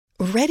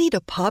Ready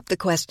to pop the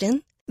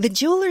question? The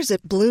jewelers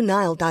at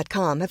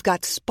BlueNile.com have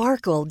got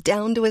sparkle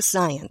down to a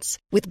science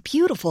with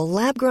beautiful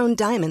lab-grown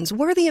diamonds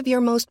worthy of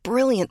your most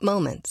brilliant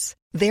moments.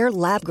 Their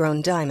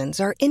lab-grown diamonds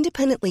are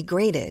independently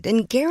graded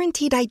and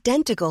guaranteed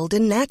identical to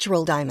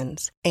natural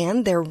diamonds,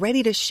 and they're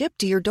ready to ship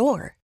to your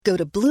door. Go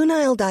to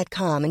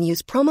BlueNile.com and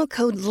use promo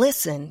code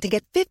LISTEN to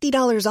get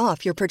 $50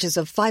 off your purchase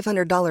of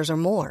 $500 or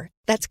more.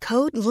 That's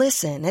code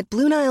LISTEN at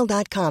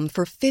BlueNile.com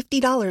for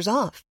 $50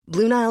 off.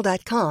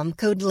 BlueNile.com,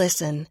 code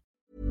LISTEN.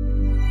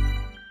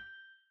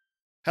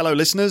 Hello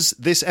listeners,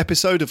 this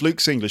episode of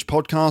Luke's English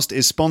Podcast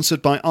is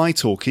sponsored by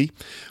italki,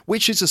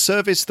 which is a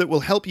service that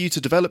will help you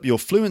to develop your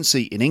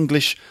fluency in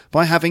English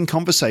by having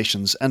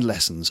conversations and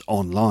lessons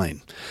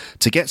online.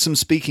 To get some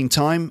speaking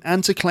time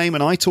and to claim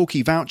an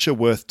italki voucher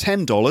worth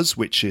 $10,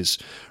 which is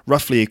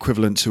roughly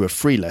equivalent to a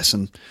free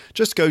lesson,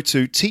 just go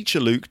to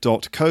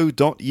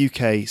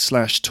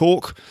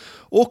teacherluke.co.uk/talk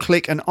or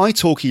click an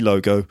italki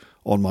logo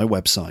on my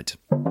website.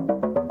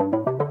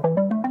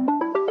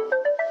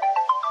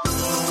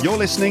 You're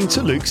listening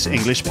to Luke's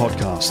English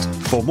Podcast.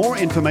 For more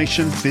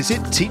information, visit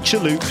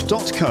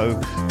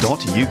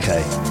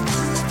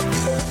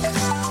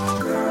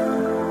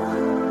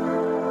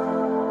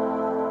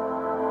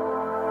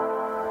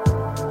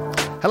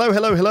teacherluke.co.uk.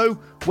 Hello.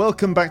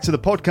 Welcome back to the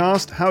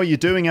podcast. How are you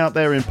doing out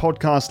there in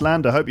podcast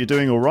land? I hope you're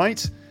doing all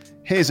right.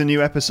 Here's a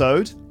new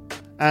episode.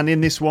 And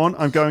in this one,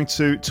 I'm going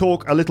to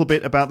talk a little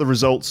bit about the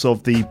results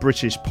of the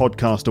British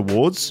Podcast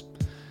Awards.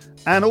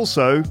 And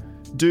also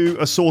do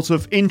a sort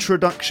of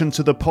introduction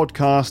to the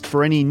podcast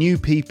for any new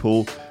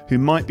people who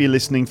might be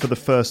listening for the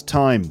first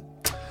time.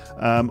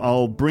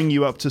 I'll bring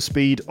you up to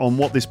speed on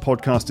what this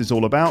podcast is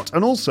all about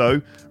and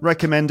also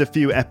recommend a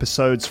few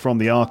episodes from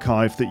the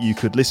archive that you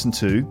could listen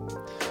to.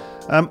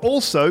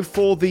 Also,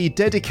 for the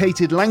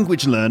dedicated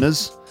language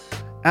learners,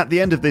 at the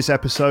end of this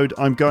episode,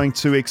 I'm going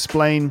to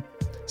explain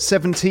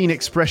 17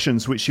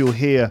 expressions which you'll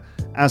hear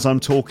as I'm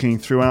talking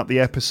throughout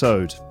the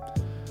episode.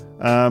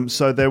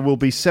 So there will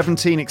be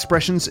 17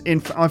 expressions.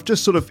 I've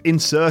just sort of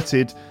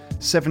inserted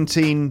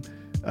 17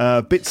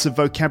 bits of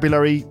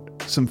vocabulary,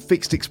 some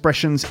fixed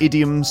expressions,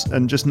 idioms,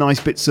 and just nice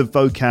bits of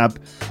vocab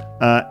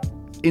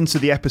into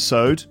the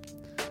episode.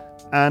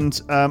 And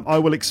I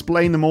will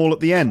explain them all at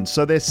the end.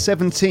 So there's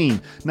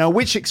 17. Now,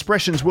 which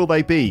expressions will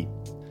they be?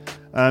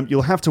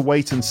 You'll have to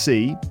wait and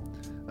see.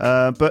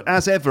 But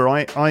as ever,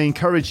 I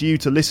encourage you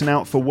to listen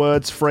out for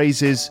words,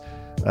 phrases,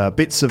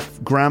 bits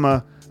of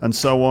grammar, and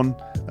so on,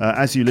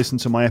 as you listen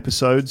to my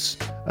episodes,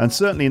 and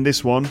certainly in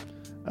this one.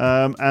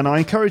 And I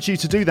encourage you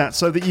to do that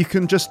so that you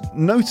can just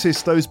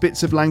notice those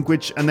bits of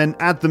language and then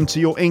add them to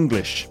your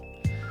English.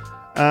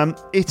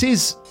 It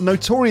is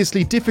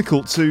notoriously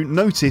difficult to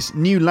notice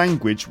new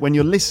language when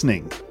you're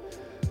listening,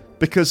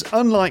 because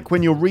unlike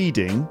when you're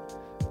reading,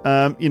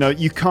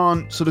 you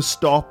can't sort of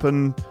stop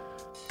and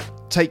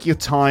take your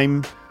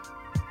time.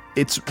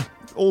 It's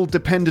all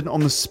dependent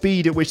on the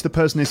speed at which the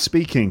person is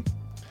speaking.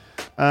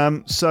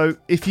 So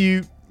if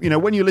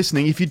when you're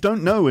listening, if you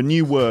don't know a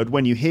new word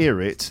when you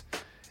hear it,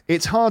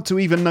 it's hard to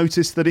even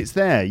notice that it's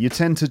there. You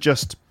tend to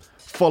just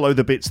follow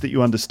the bits that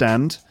you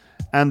understand,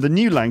 and the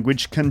new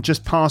language can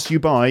just pass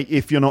you by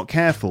if you're not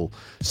careful.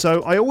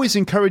 So I always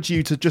encourage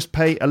you to just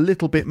pay a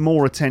little bit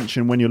more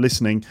attention when you're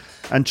listening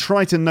and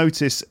try to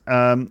notice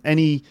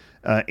any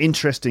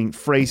interesting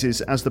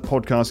phrases as the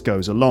podcast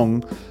goes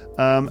along.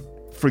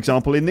 For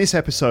example, in this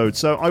episode.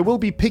 So I will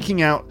be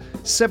picking out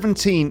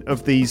 17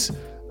 of these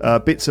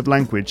bits of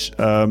language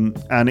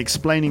and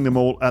explaining them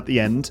all at the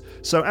end.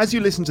 So as you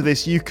listen to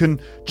this, you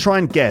can try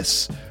and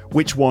guess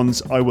which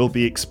ones I will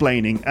be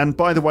explaining. And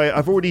by the way,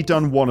 I've already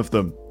done one of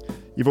them.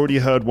 You've already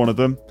heard one of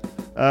them.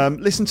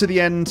 Listen to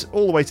the end,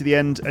 all the way to the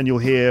end, and you'll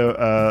hear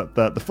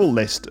the full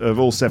list of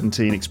all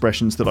 17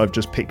 expressions that I've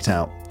just picked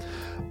out.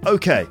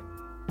 Okay,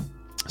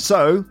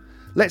 so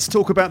let's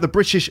talk about the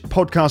British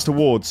Podcast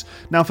Awards.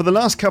 Now, for the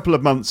last couple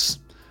of months,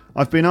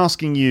 I've been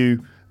asking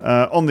you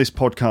on this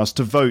podcast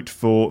to vote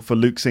for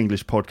Luke's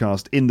English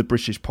Podcast in the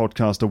British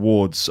Podcast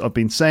Awards. I've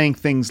been saying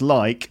things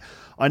like,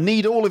 I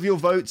need all of your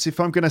votes if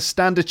I'm going to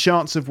stand a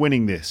chance of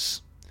winning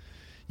this.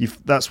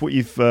 That's what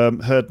you've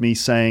heard me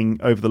saying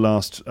over the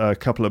last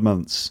couple of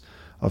months.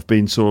 I've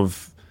been sort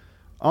of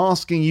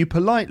asking you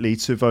politely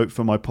to vote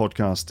for my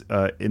podcast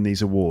in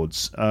these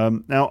awards.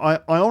 Now, I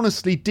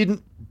honestly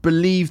didn't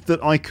believe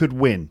that I could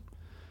win.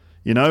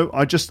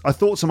 I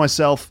thought to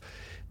myself,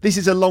 this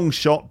is a long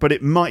shot, but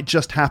it might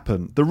just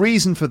happen. The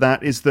reason for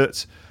that is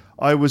that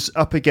I was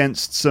up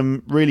against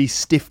some really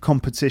stiff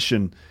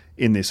competition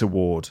in this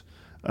award.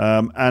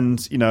 I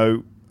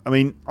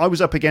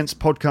was up against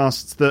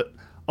podcasts that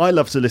I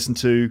love to listen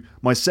to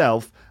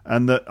myself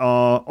and that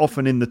are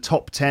often in the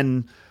top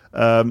 10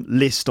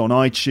 list on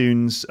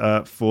iTunes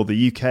for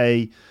the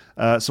UK.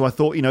 So I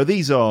thought,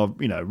 these are,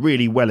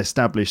 really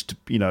well-established,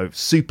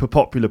 super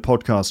popular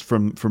podcasts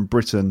from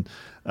Britain.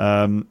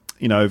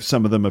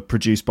 Some of them are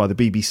produced by the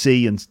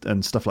BBC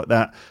and stuff like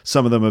that.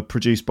 Some of them are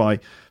produced by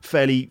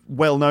fairly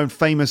well-known,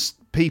 famous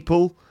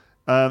people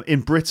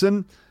in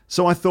Britain.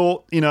 So I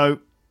thought,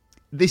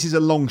 this is a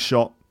long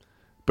shot.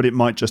 but it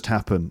might just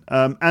happen.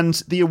 And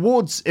the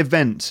awards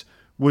event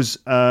was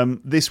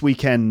this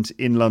weekend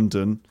in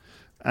London,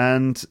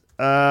 and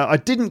I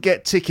didn't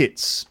get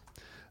tickets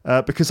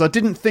because I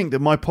didn't think that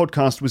my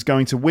podcast was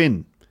going to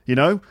win. You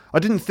know, I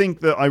didn't think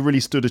that I really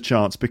stood a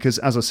chance because,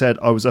 as I said,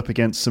 I was up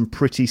against some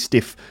pretty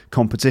stiff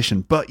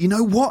competition. But you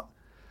know what?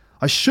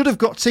 I should have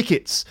got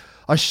tickets.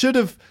 I should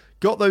have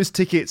got those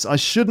tickets. I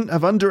shouldn't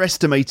have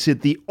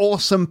underestimated the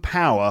awesome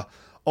power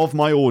of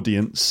my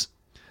audience.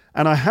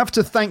 And I have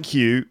to thank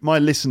you, my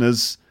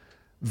listeners,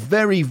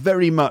 very,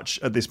 very much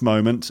at this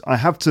moment. I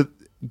have to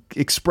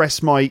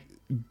express my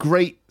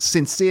great,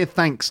 sincere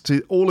thanks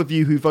to all of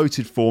you who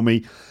voted for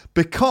me,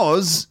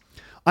 because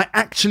I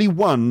actually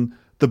won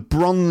the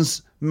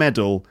bronze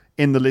medal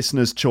in the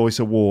Listener's Choice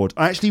Award.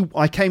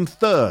 I came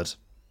third,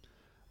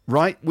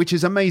 right? Which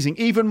is amazing.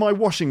 Even my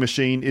washing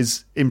machine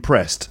is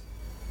impressed.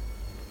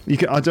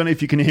 I don't know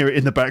if you can hear it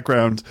in the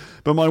background,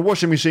 but my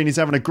washing machine is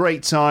having a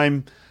great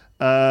time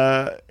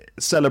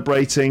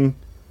celebrating.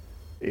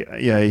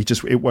 Yeah,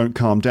 it won't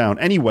calm down.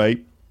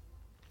 Anyway,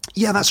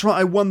 yeah, that's right.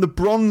 I won the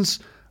bronze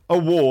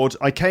award.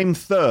 I came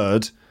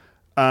third,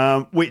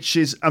 which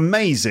is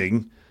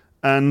amazing.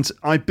 And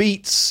I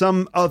beat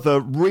some other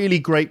really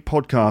great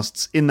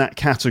podcasts in that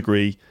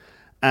category.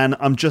 And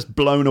I'm just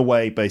blown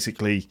away,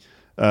 basically,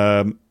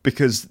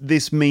 because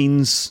this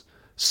means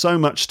so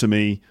much to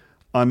me.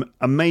 I'm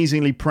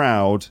amazingly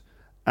proud,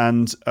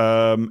 and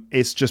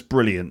it's just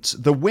brilliant.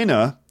 The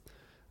winner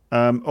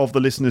of the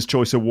Listener's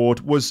Choice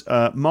Award was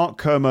Mark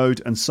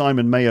Kermode and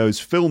Simon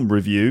Mayo's film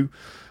review,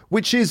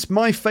 which is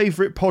my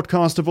favourite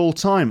podcast of all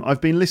time.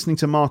 I've been listening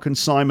to Mark and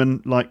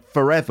Simon like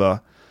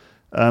forever.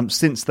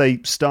 Since they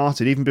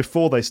started, even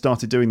before they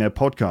started doing their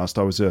podcast,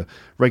 I was a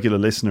regular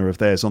listener of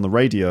theirs on the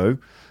radio.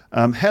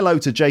 Hello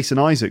to Jason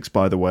Isaacs,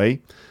 by the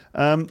way.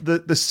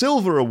 The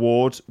Silver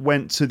Award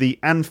went to the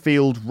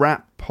Anfield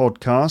Rap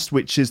podcast,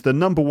 which is the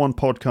number one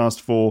podcast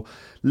for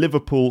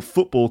Liverpool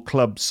Football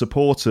Club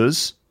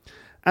supporters.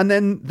 And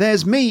then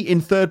there's me in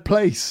third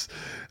place.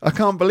 I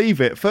can't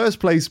believe it. First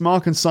place,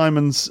 Mark and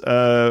Simon's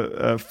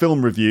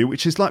film review,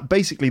 which is like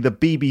basically the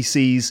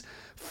BBC's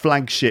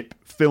flagship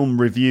film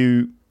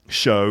review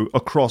show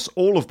across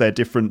all of their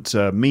different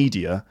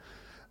media,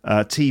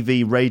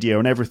 TV, radio,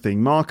 and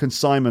everything. Mark and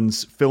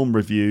Simon's film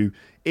review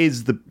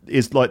is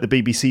like the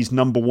BBC's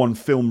number one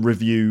film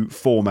review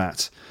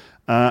format.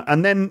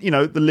 And then, you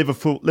know, the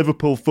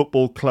Liverpool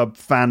Football Club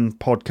fan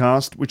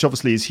podcast, which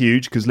obviously is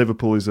huge because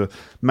Liverpool is a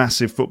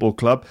massive football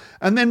club.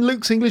 And then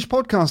Luke's English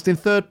podcast in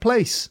third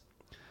place.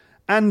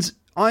 And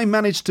I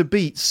managed to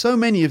beat so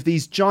many of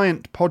these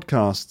giant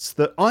podcasts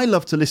that I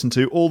love to listen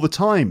to all the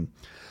time.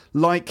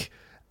 Like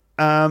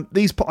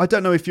these, I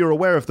don't know if you're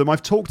aware of them.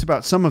 I've talked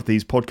about some of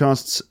these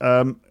podcasts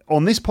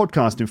on this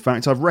podcast. In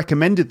fact, I've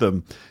recommended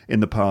them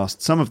in the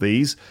past, some of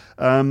these.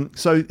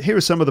 So here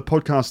are some of the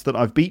podcasts that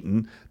I've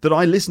beaten that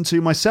I listen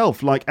to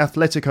myself, like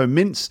Athletico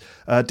Mints,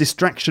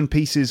 Distraction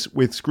Pieces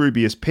with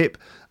Scroobius Pip.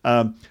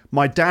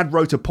 My Dad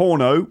Wrote a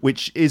Porno,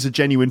 which is a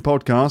genuine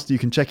podcast. You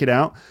can check it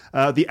out.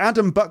 The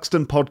Adam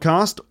Buxton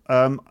podcast.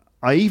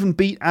 I even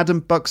beat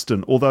Adam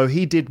Buxton, although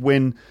he did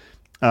win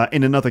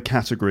in another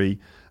category.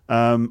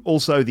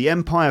 Also, the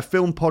Empire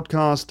Film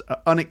Podcast,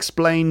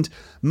 Unexplained,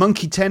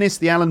 Monkey Tennis,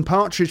 the Alan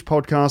Partridge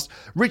Podcast,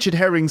 Richard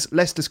Herring's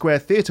Leicester Square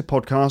Theatre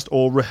Podcast,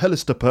 or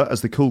Rahulastapa,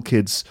 as the cool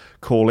kids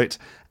call it,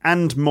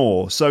 and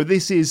more. So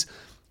this is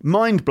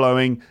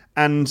mind-blowing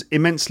and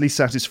immensely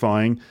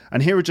satisfying.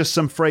 And here are just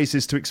some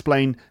phrases to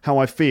explain how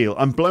I feel.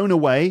 I'm blown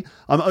away.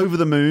 I'm over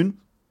the moon.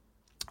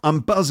 I'm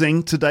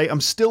buzzing today.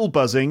 I'm still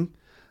buzzing.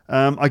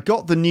 I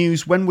got the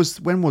news. When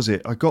was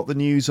it? I got the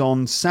news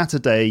on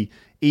Saturday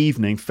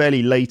evening,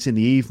 fairly late in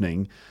the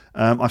evening.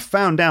 I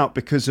found out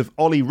because of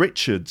Ollie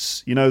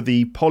Richards, you know,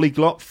 the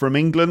polyglot from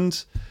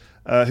England,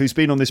 who's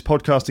been on this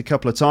podcast a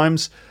couple of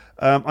times.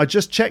 I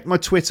just checked my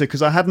Twitter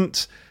because I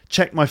hadn't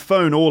checked my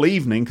phone all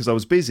evening because I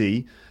was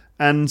busy.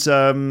 And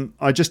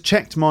I just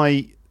checked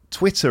my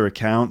Twitter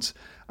account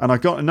and I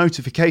got a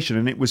notification,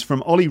 and it was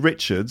from Ollie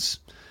Richards.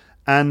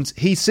 And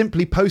he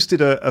simply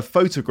posted a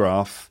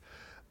photograph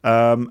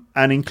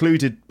and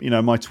included, you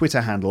know, my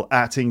Twitter handle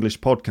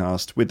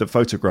 @EnglishPodcast with the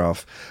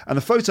photograph. And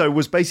the photo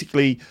was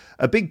basically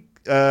a big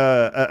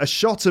a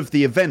shot of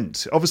the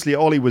event. Obviously,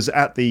 Ollie was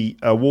at the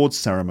awards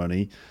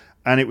ceremony,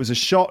 and it was a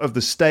shot of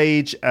the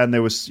stage, and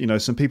there was, you know,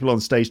 some people on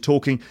stage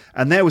talking,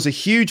 and there was a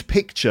huge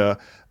picture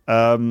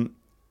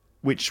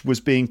which was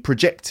being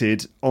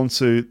projected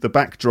onto the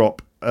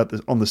backdrop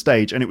on the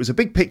stage, and it was a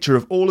big picture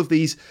of all of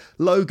these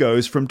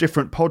logos from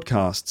different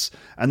podcasts,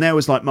 and there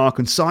was like Mark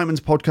and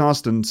Simon's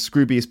podcast and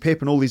Scroobius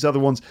Pip and all these other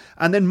ones,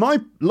 and then my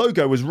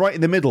logo was right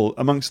in the middle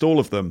amongst all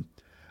of them,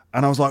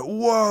 and I was like,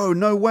 whoa,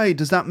 no way,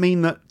 does that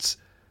mean that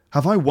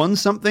have I won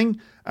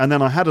something? And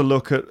then I had a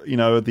look at, you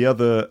know, the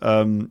other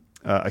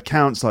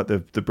accounts, like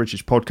the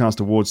British Podcast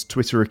Awards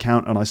Twitter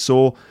account, and I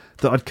saw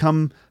that I'd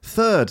come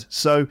third.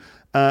 So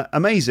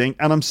amazing,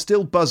 and I'm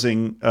still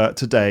buzzing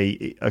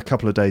today, a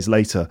couple of days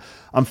later.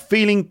 I'm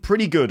feeling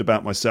pretty good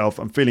about myself.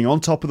 I'm feeling on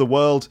top of the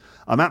world.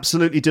 I'm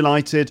absolutely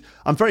delighted.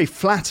 I'm very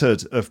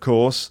flattered, of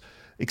course.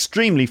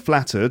 extremely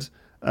flattered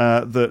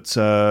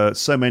that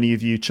so many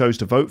of you chose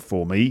to vote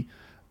for me,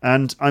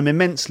 and I'm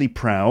immensely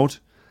proud.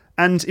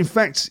 And in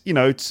fact,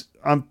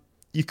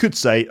 you could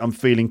say I'm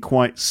feeling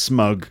quite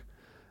smug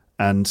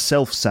and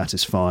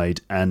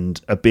self-satisfied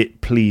and a bit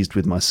pleased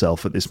with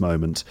myself at this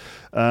moment.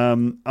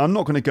 I'm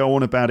not going to go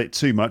on about it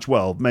too much.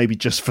 Well, maybe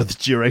just for the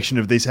duration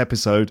of this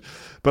episode,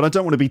 but I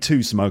don't want to be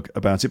too smug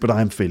about it, but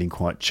I am feeling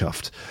quite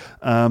chuffed.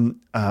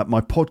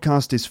 My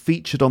podcast is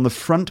featured on the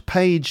front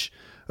page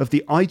of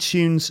the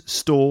iTunes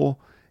store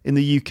in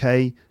the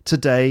UK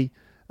today.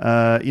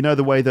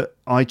 The way that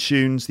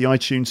the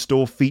iTunes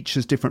store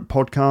features different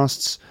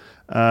podcasts,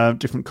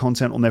 different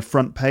content on their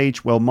front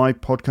page. Well, my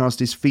podcast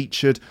is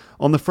featured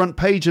on the front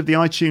page of the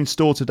iTunes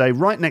store today,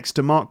 right next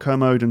to Mark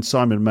Kermode and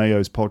Simon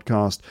Mayo's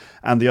podcast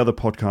and the other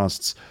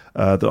podcasts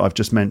that I've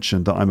just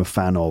mentioned that I'm a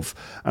fan of.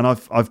 And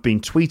I've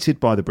been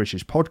tweeted by the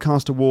British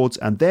Podcast Awards,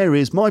 and there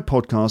is my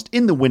podcast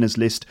in the winners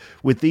list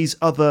with these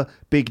other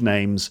big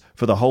names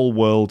for the whole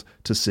world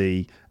to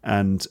see.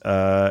 And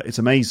it's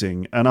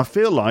amazing. And I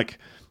feel like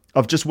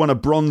I've just won a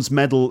bronze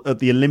medal at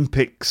the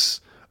Olympics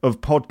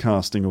of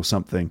podcasting or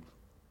something.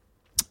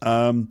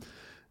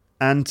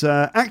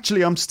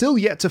 Actually, I'm still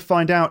yet to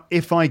find out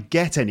if I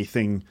get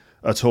anything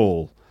at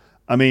all.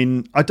 I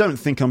mean, I don't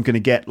think I'm going to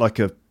get like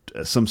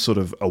some sort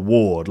of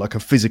award, like a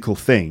physical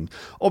thing.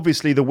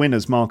 Obviously, the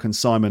winners, Mark and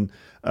Simon,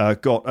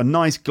 got a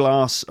nice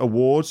glass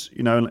award,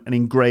 an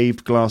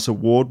engraved glass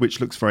award, which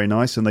looks very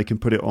nice, and they can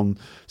put it on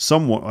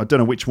somewhat. I don't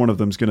know which one of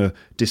them is going to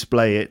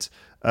display it,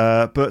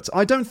 but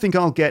I don't think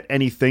I'll get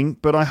anything.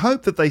 But I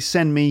hope that they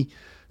send me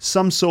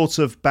some sort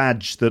of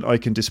badge that I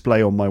can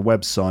display on my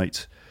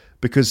website,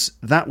 because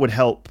that would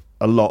help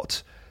a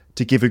lot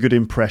to give a good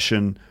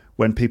impression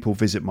when people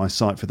visit my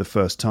site for the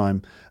first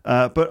time.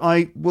 But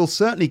I will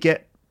certainly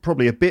get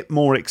probably a bit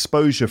more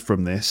exposure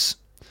from this.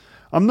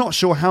 I'm not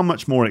sure how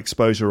much more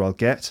exposure I'll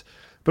get,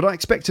 but I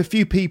expect a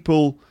few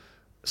people,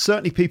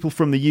 certainly people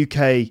from the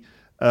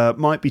UK,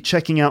 might be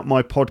checking out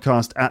my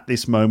podcast at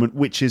this moment,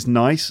 which is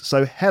nice.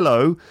 So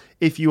hello,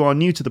 if you are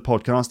new to the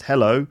podcast,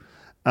 hello.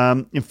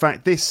 In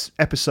fact, this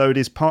episode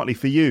is partly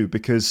for you,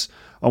 because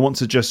I want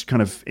to just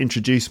kind of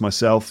introduce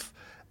myself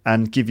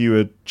and give you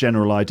a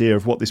general idea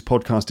of what this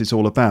podcast is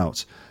all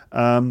about.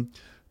 The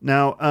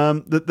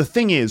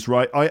thing is,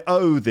 right, I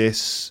owe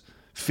this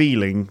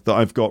feeling that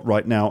I've got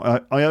right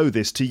now, I owe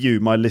this to you,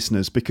 my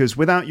listeners, because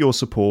without your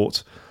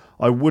support,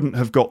 I wouldn't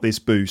have got this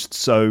boost.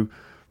 So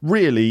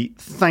really,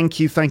 thank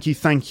you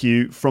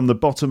from the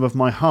bottom of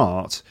my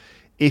heart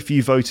if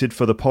you voted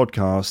for the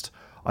podcast.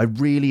 I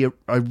really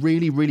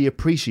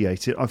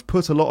appreciate it. I've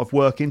put a lot of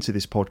work into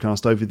this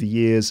podcast over the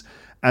years,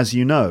 as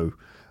you know.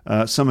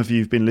 Some of you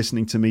have been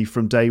listening to me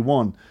from day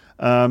one.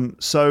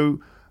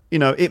 So,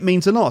 it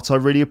means a lot. I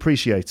really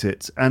appreciate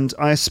it. And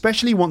I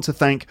especially want to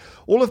thank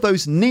all of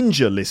those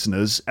ninja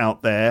listeners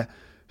out there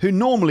who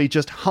normally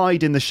just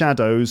hide in the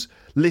shadows,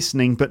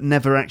 listening, but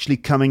never actually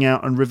coming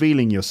out and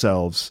revealing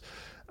yourselves.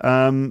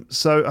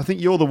 So I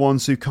think you're the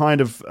ones who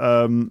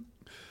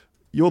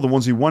you're the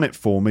ones who won it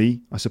for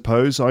me, I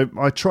suppose.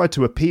 I tried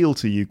to appeal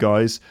to you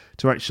guys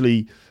to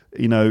actually,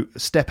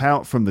 step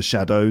out from the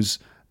shadows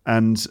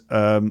and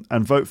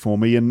vote for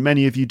me, and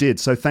many of you did.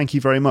 So thank you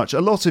very much. A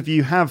lot of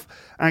you have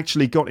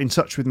actually got in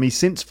touch with me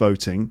since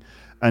voting,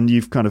 and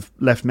you've kind of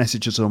left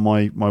messages on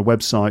my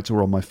website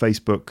or on my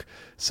Facebook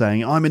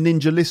saying, I'm a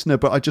ninja listener,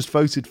 but I just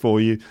voted for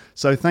you.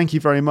 So thank you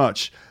very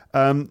much.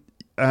 I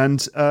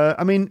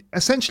mean,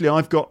 essentially,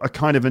 I've got a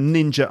kind of a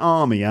ninja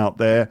army out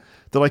there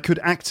that I could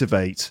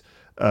activate.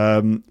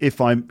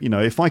 If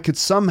I could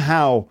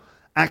somehow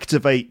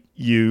activate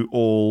you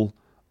all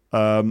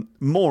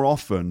more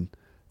often,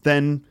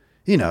 then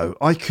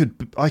I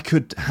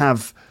could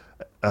have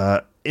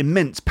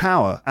immense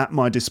power at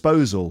my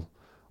disposal.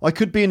 I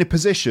could be in a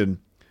position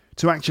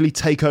to actually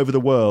take over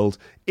the world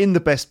in the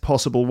best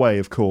possible way,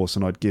 of course,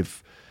 and I'd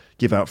give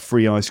out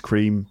free ice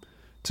cream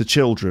to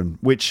children,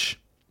 which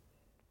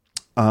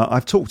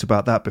I've talked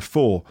about that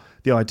before.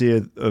 The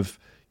idea of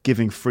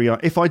giving free.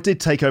 If I did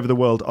take over the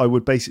world, I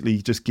would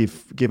basically just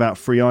give out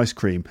free ice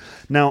cream.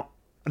 Now,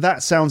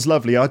 that sounds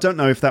lovely. I don't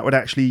know if that would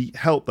actually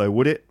help, though,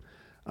 would it?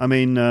 I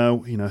mean,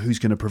 who's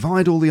going to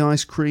provide all the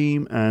ice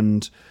cream?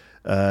 And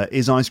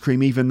is ice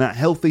cream even that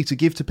healthy to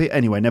give to people?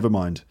 Anyway, never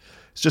mind.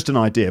 It's just an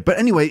idea. But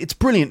anyway, it's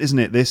brilliant, isn't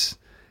it, this?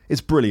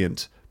 It's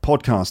brilliant.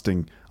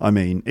 Podcasting, I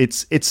mean.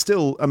 It's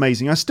still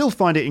amazing. I still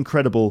find it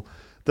incredible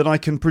that I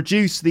can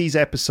produce these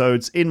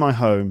episodes in my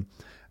home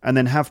and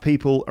then have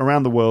people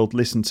around the world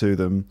listen to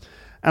them.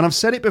 And I've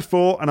said it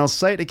before, and I'll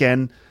say it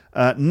again,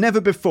 never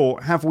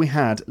before have we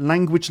had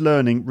language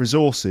learning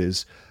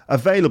resources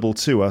available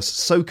to us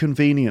so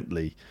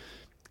conveniently.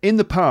 In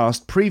the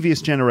past,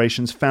 previous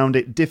generations found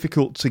it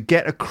difficult to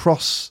get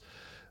across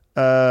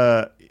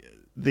to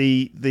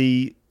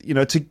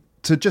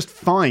just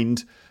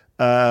find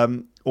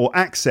or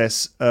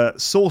access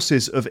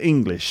sources of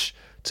English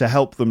to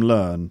help them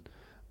learn.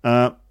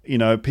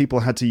 People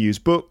had to use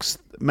books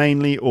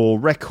mainly, or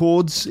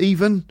records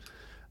even,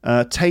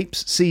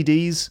 tapes,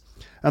 CDs.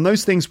 And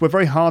those things were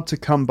very hard to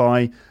come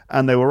by,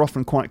 and they were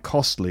often quite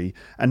costly.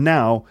 And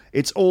now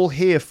it's all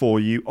here for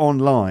you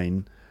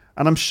online.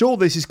 And I'm sure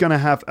this is going to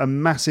have a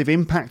massive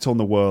impact on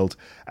the world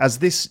as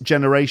this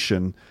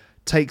generation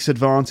takes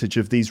advantage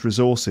of these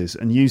resources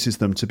and uses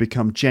them to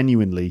become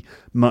genuinely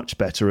much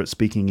better at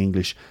speaking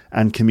English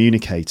and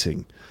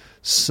communicating.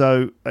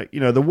 So,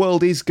 the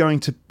world is going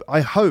to,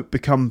 I hope,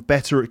 become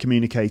better at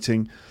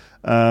communicating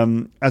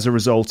as a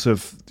result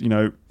of,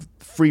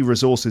 free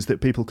resources that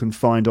people can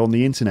find on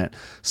the internet.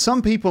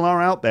 Some people are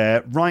out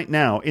there right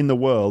now in the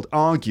world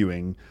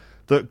arguing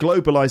that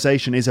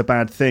globalization is a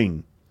bad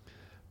thing.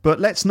 But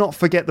let's not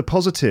forget the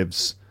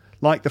positives,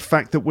 like the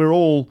fact that we're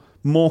all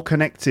more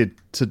connected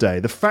today.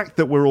 The fact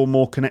that we're all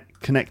more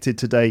connected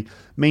today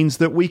means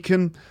that we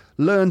can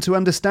learn to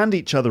understand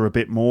each other a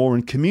bit more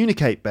and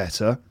communicate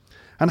better,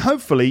 and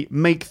hopefully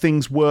make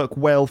things work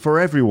well for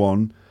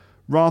everyone,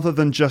 rather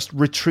than just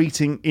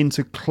retreating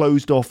into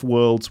closed-off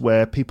worlds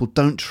where people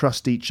don't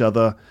trust each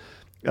other,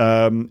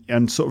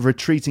 and sort of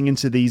retreating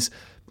into these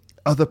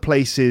other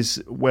places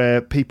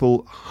where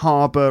people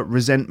harbour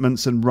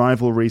resentments and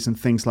rivalries and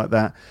things like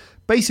that.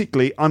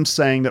 Basically, I'm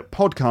saying that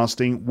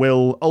podcasting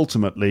will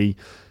ultimately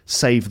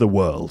save the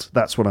world.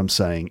 That's what I'm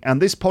saying.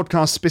 And this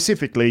podcast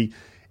specifically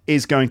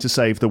is going to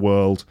save the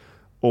world,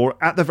 or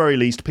at the very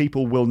least,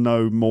 people will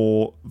know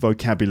more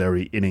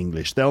vocabulary in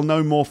English. They'll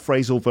know more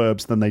phrasal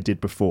verbs than they did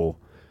before.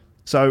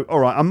 So, all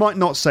right, I might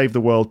not save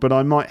the world, but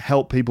I might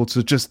help people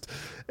to just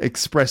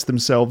express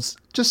themselves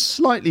just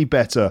slightly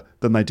better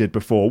than they did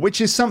before,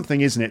 which is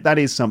something, isn't it? That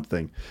is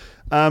something.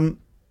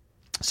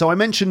 So I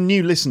mentioned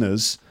new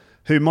listeners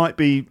who might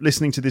be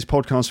listening to this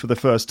podcast for the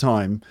first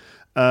time.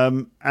 There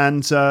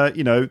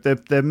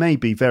may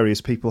be various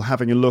people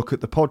having a look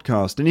at the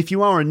podcast. And if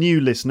you are a new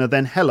listener,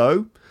 then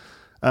hello.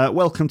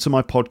 Welcome to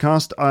my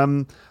podcast.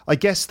 I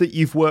guess that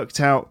you've worked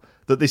out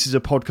that this is a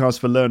podcast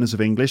for learners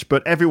of English,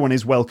 but everyone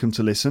is welcome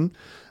to listen.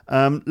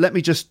 Let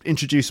me just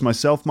introduce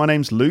myself. My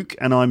name's Luke,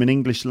 and I'm an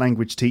English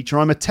language teacher.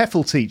 I'm a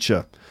TEFL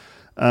teacher.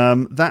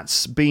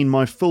 That's been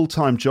my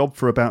full-time job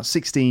for about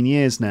 16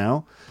 years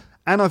now,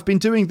 and I've been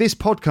doing this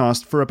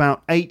podcast for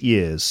about 8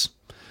 years.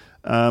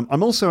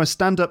 I'm also a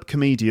stand-up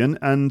comedian,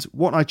 and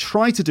what I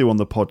try to do on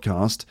the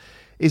podcast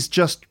is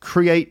just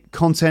create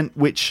content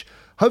which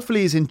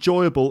hopefully is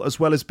enjoyable as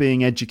well as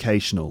being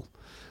educational.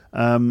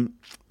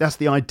 That's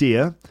the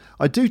idea.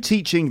 I do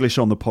teach English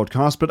on the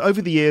podcast, but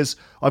over the years,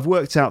 I've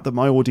worked out that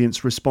my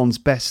audience responds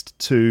best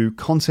to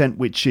content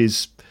which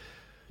is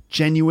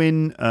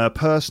genuine,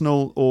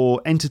 personal,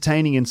 or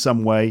entertaining in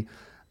some way,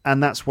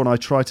 and that's what I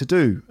try to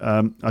do.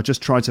 I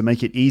just try to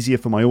make it easier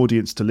for my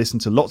audience to listen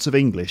to lots of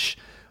English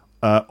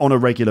on a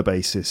regular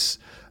basis.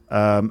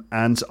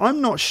 And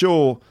I'm not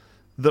sure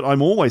that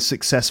I'm always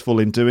successful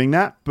in doing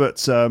that, but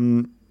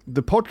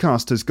the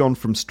podcast has gone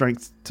from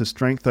strength to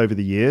strength over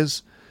the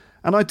years.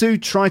 And I do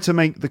try to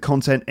make the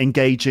content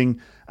engaging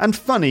and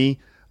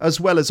funny, as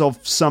well as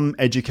of some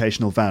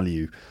educational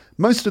value.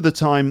 Most of the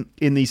time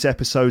in these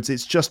episodes,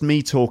 it's just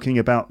me talking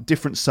about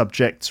different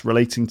subjects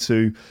relating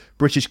to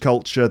British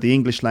culture, the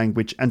English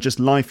language, and just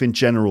life in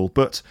general.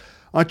 But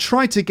I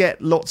try to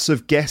get lots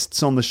of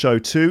guests on the show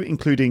too,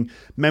 including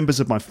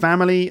members of my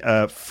family,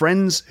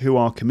 friends who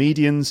are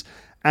comedians,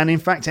 and in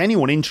fact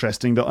anyone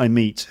interesting that I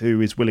meet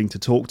who is willing to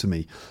talk to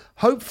me.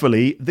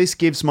 Hopefully this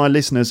gives my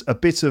listeners a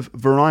bit of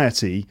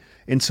variety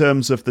in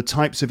terms of the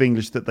types of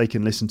English that they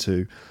can listen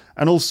to,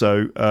 and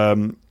also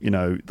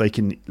they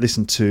can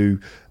listen to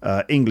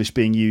English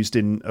being used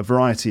in a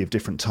variety of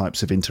different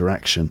types of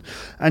interaction.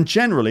 And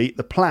generally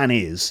the plan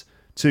is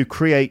to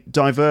create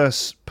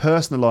diverse,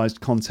 personalised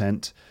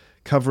content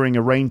covering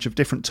a range of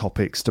different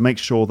topics to make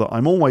sure that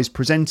I'm always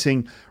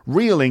presenting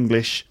real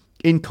English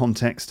in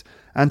context,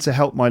 and to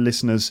help my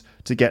listeners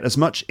to get as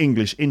much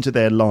English into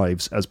their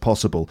lives as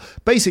possible.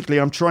 Basically,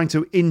 I'm trying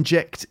to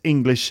inject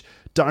English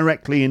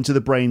directly into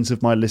the brains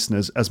of my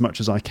listeners as much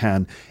as I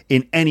can,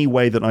 in any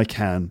way that I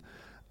can,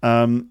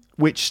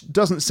 which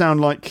doesn't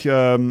sound like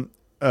an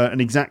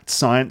exact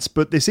science,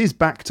 but this is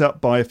backed up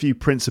by a few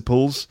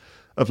principles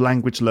of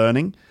language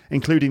learning,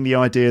 including the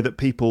idea that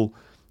people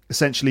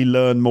essentially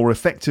learn more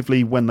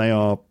effectively when they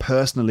are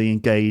personally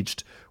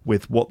engaged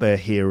with what they're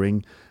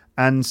hearing,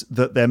 and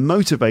that they're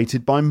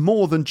motivated by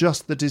more than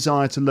just the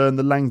desire to learn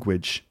the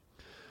language.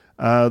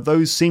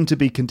 Those seem to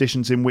be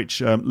conditions in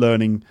which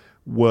learning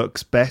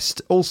works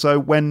best. Also,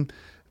 when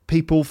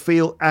people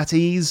feel at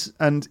ease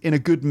and in a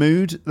good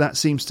mood, that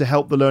seems to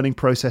help the learning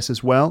process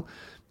as well.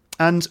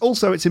 And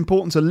also, it's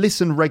important to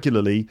listen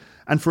regularly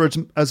and for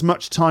as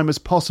much time as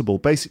possible.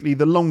 Basically,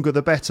 the longer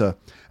the better,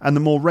 and the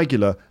more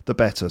regular the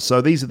better.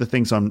 So these are the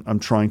things I'm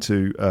trying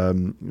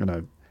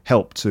to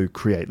help to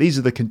create. These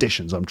are the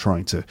conditions I'm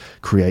trying to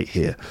create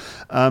here.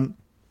 I'm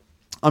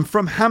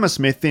from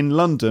Hammersmith in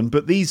London,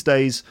 but these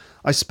days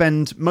I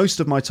spend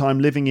most of my time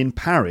living in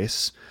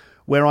Paris,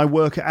 where I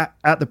work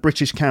at the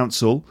British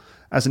Council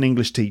as an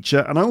English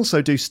teacher, and I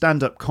also do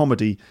stand-up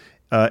comedy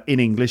in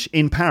English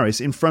in Paris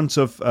in front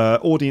of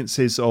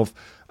audiences of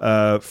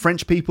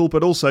French people,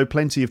 but also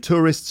plenty of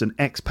tourists and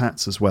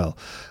expats as well.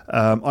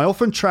 I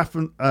often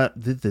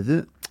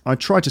I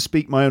try to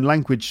speak my own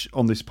language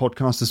on this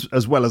podcast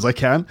as well as I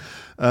can,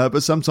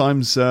 but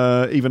sometimes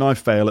even I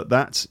fail at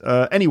that.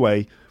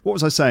 Anyway, what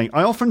was I saying?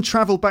 I often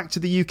travel back to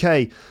the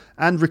UK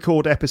and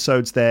record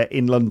episodes there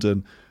in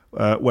London,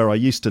 where I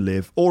used to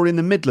live, or in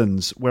the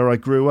Midlands, where I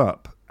grew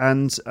up.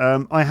 And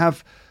I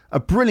have a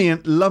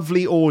brilliant,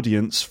 lovely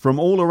audience from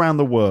all around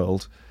the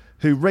world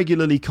who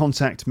regularly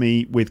contact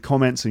me with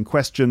comments and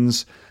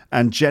questions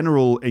and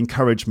general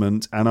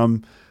encouragement. And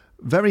I'm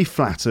very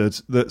flattered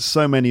that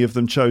so many of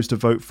them chose to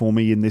vote for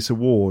me in this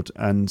award.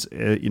 And,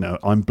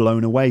 I'm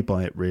blown away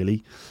by it,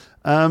 really.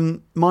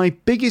 My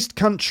biggest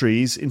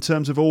countries in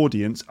terms of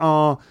audience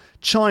are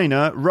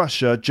China,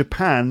 Russia,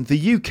 Japan,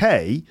 the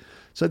UK.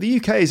 So the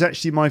UK is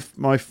actually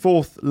my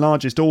fourth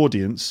largest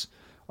audience.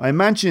 I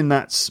imagine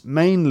that's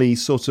mainly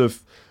sort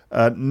of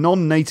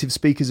non-native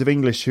speakers of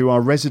English who are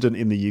resident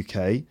in the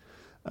UK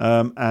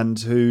and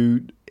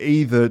who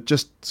either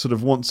just sort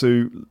of want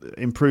to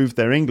improve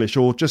their English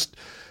or just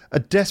are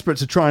desperate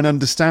to try and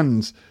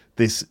understand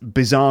this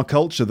bizarre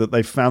culture that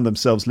they've found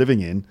themselves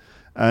living in.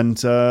 And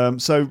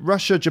so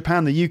Russia,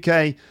 Japan, the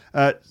UK,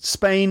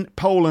 Spain,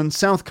 Poland,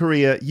 South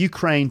Korea,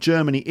 Ukraine,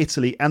 Germany,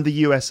 Italy, and the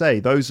USA.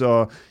 Those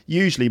are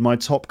usually my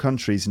top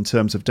countries in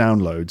terms of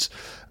downloads.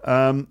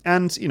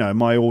 And,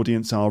 my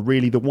audience are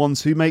really the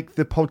ones who make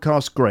the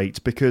podcast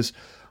great, because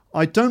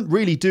I don't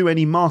really do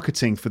any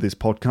marketing for this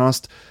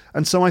podcast.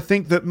 And so I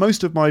think that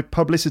most of my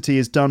publicity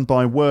is done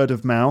by word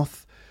of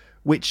mouth,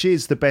 which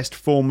is the best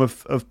form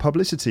of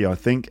publicity, I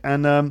think.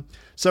 And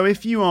so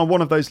if you are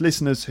one of those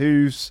listeners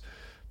who's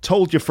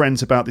told your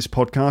friends about this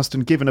podcast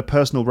and given a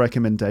personal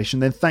recommendation,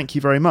 then thank you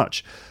very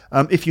much.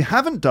 If you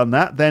haven't done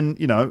that, then,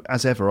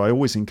 as ever, I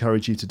always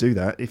encourage you to do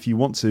that. If you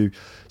want to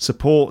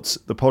support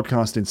the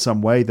podcast in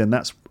some way, then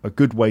that's a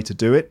good way to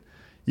do it.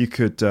 You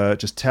could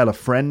just tell a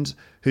friend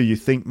who you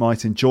think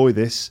might enjoy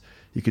this.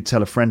 You could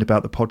tell a friend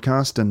about the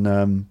podcast,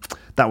 and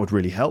that would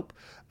really help.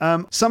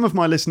 Some of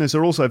my listeners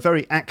are also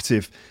very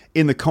active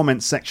in the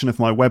comments section of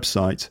my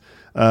website,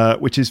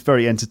 which is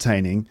very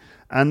entertaining.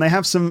 And they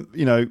have some,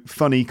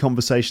 funny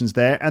conversations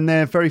there, and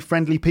they're very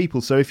friendly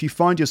people. So if you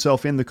find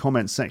yourself in the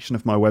comments section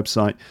of my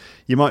website,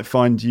 you might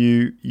find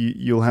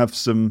you'll have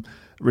some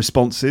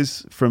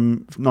responses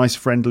from nice,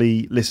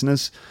 friendly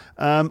listeners.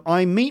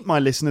 I meet my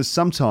listeners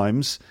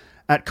sometimes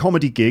at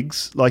comedy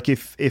gigs, like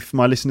if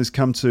my listeners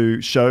come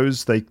to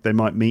shows, they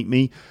might meet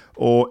me,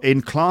 or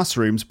in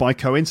classrooms by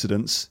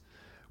coincidence,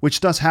 which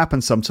does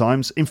happen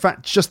sometimes. In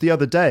fact, just the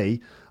other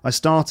day, I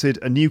started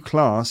a new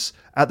class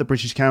at the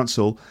British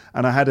Council,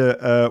 and I had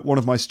one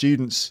of my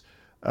students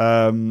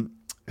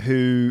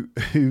who.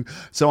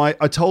 So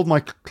I told my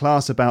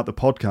class about the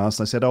podcast.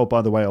 I said, "Oh,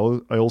 by the way,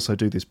 I also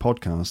do this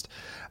podcast."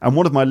 And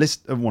one of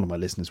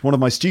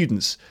my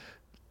students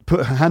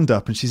put her hand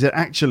up, and she said,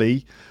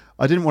 "Actually,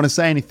 I didn't want to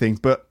say anything,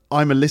 but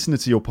I'm a listener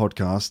to your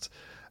podcast."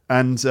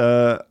 And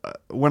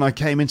when I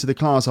came into the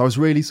class, I was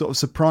really sort of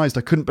surprised.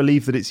 I couldn't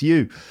believe that it's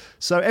you.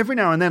 So every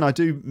now and then I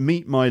do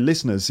meet my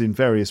listeners in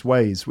various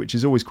ways, which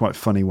is always quite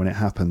funny when it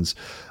happens.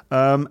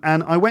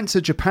 And I went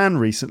to Japan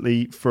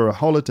recently for a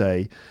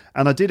holiday,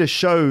 and I did a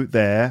show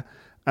there,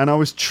 and I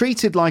was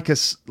treated like a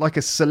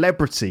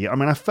celebrity. I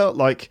mean, I felt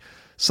like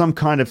some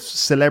kind of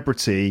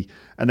celebrity,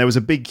 and there was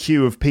a big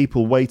queue of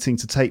people waiting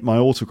to take my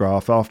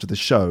autograph after the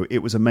show. It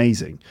was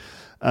amazing.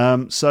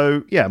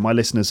 So yeah, my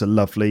listeners are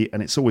lovely,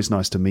 and it's always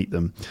nice to meet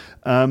them.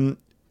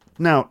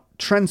 Now,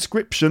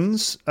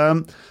 transcriptions,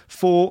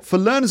 for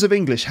learners of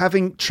English,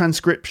 having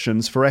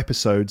transcriptions for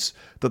episodes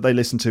that they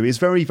listen to is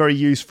very, very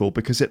useful,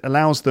 because it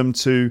allows them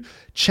to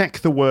check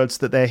the words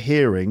that they're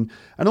hearing,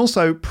 and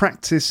also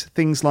practice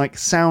things like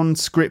sound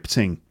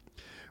scripting,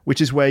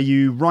 which is where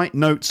you write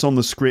notes on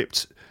the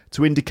script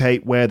to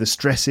indicate where the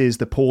stresses,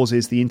 the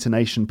pauses, the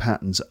intonation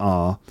patterns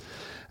are.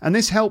 And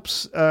this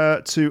helps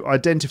to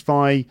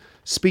identify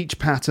speech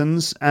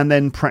patterns and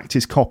then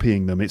practice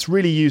copying them. It's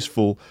really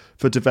useful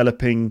for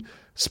developing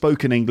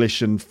spoken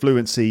English and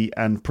fluency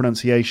and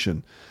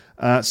pronunciation.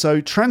 So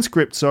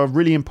transcripts are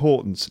really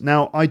important.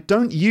 Now, I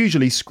don't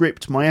usually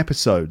script my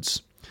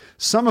episodes.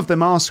 Some of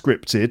them are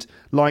scripted.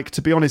 Like,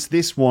 to be honest,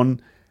 this one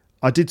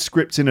I did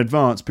script in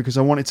advance because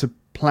I wanted to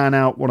plan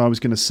out what I was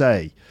going to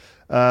say.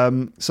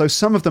 So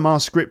some of them are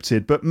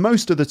scripted, but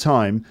most of the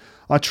time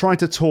I try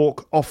to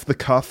talk off the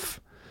cuff.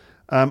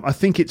 I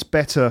think it's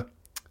better.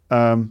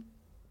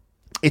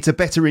 It's a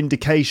better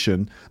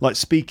indication, like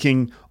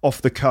speaking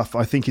off the cuff,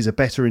 I think is a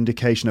better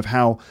indication of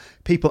how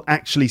people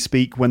actually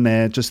speak when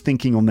they're just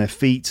thinking on their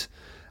feet.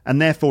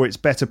 And therefore it's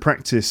better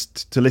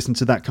practiced to listen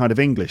to that kind of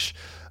English.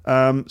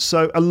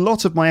 So a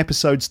lot of my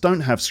episodes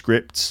don't have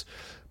scripts,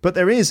 but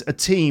there is a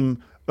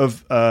team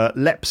of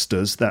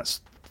Lepsters.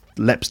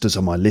 Lepsters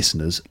are my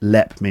listeners.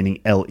 Lep meaning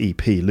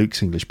L-E-P,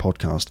 Luke's English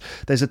Podcast.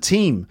 There's a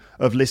team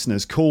of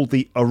listeners called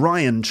the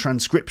Orion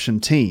Transcription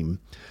Team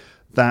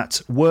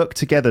that work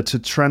together to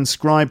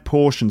transcribe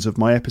portions of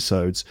my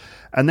episodes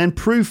and then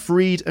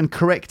proofread and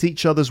correct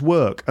each other's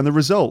work. And the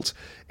result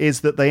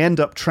is that they end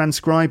up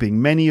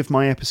transcribing many of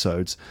my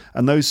episodes,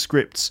 and those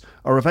scripts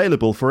are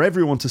available for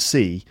everyone to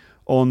see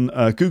on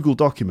Google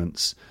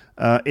Documents.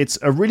 It's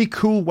a really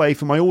cool way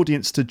for my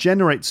audience to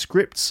generate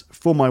scripts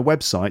for my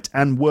website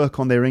and work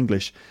on their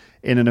English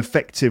in an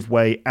effective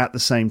way at the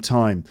same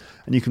time.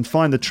 And you can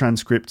find the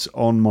transcripts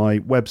on my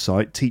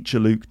website,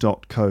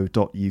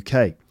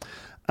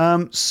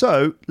 teacherluke.co.uk.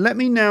 So let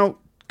me now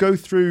go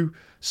through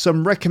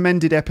some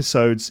recommended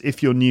episodes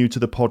if you're new to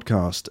the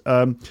podcast.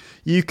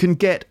 You can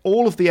get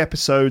all of the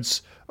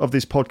episodes of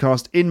this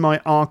podcast in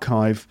my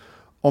archive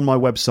on my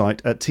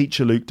website at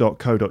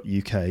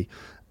teacherluke.co.uk.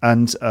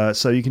 And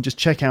so you can just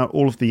check out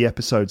all of the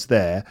episodes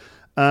there.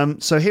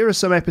 So here are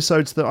some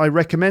episodes that I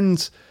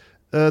recommend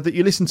that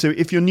you listen to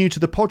if you're new to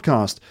the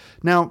podcast.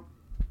 Now,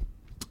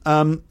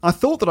 I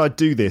thought that I'd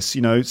do this,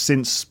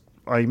 since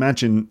I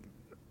imagine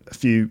a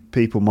few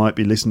people might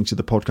be listening to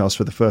the podcast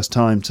for the first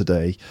time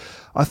today.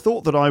 I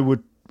thought that I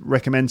would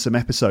recommend some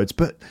episodes,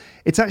 but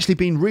it's actually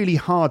been really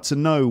hard to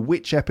know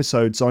which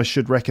episodes I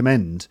should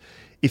recommend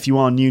if you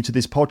are new to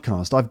this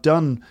podcast. I've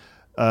done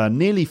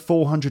nearly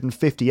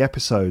 450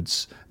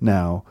 episodes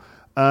now.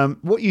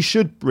 What you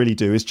should really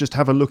do is just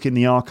have a look in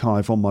the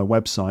archive on my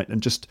website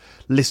and just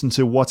listen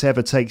to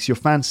whatever takes your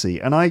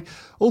fancy. And I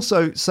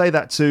also say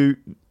that to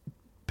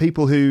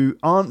people who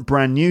aren't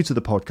brand new to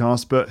the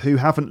podcast, but who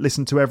haven't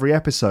listened to every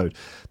episode.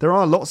 There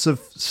are lots of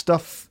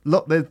stuff.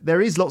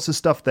 There is lots of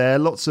stuff there,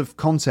 lots of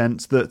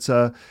content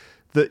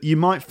that you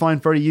might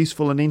find very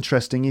useful and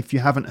interesting if you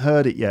haven't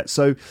heard it yet.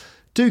 So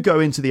do go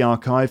into the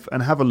archive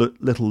and have a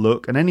little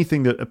look, and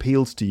anything that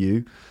appeals to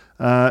you,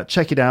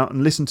 check it out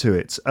and listen to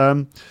it.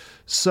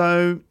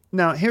 So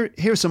now here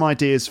are some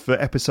ideas for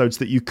episodes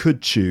that you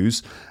could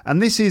choose,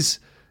 and this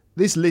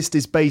list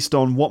is based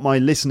on what my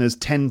listeners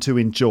tend to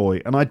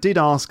enjoy. And I did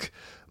ask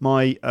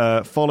my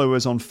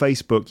followers on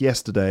Facebook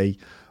yesterday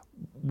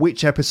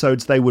which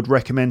episodes they would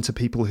recommend to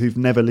people who've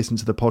never listened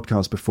to the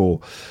podcast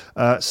before.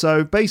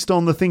 So based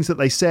on the things that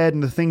they said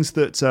and the things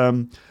that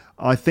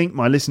I think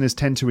my listeners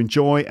tend to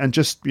enjoy, and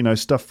just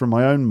stuff from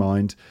my own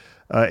mind,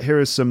 here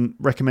are some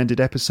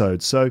recommended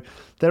episodes. So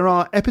there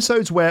are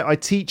episodes where I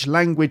teach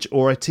language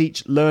or I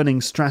teach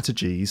learning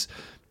strategies,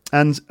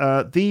 and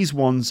these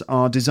ones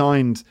are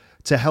designed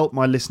to help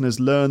my listeners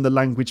learn the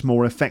language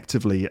more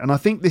effectively. And I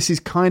think this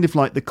is kind of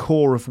like the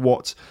core of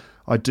what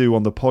I do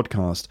on the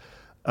podcast.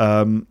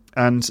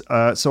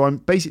 So I'm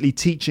basically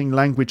teaching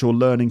language or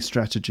learning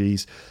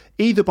strategies,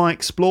 either by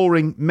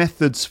exploring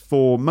methods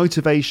for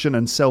motivation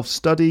and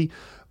self-study,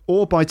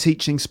 or by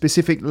teaching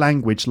specific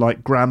language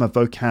like grammar,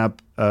 vocab,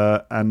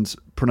 and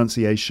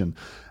pronunciation.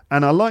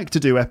 And I like to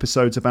do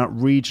episodes about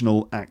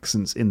regional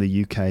accents in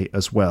the UK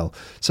as well.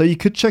 So you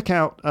could check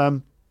out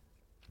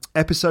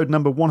episode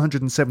number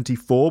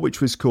 174, which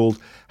was called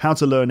How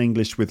to Learn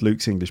English with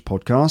Luke's English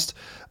Podcast,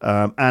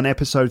 and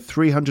episode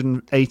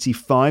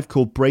 385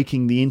 called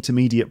Breaking the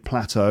Intermediate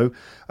Plateau.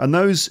 And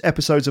those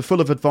episodes are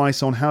full of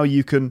advice on how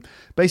you can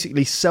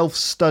basically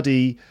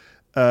self-study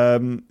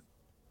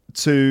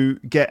to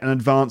get an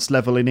advanced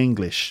level in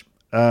English.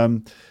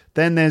 Then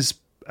there's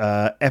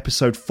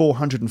episode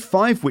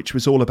 405, which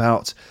was all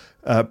about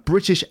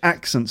British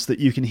accents that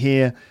you can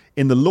hear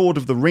in the Lord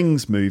of the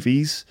Rings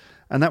movies.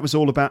 And that was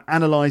all about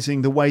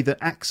analysing the way that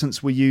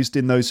accents were used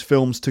in those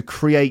films to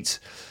create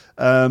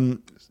to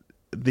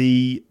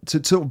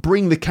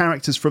bring the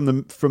characters from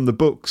the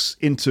books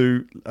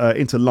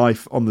into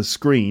life on the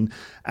screen,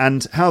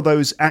 and how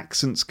those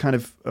accents kind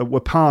of were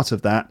part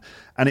of that.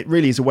 And it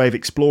really is a way of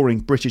exploring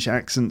British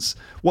accents,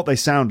 what they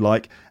sound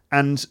like,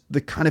 and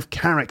the kind of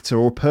character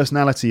or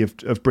personality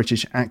of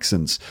British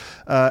accents.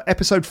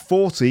 Episode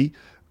 40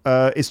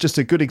 is just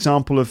a good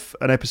example of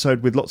an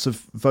episode with lots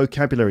of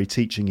vocabulary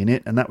teaching in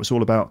it, and that was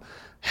all about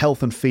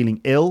health and feeling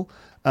ill.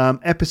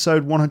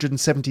 Episode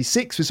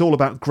 176 was all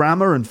about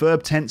grammar and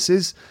verb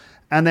tenses.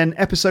 And then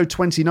episode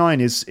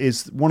 29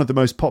 is one of the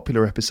most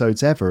popular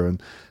episodes ever,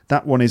 and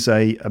that one is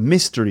a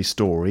mystery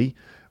story,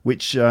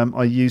 which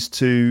I used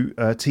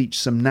to teach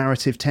some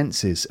narrative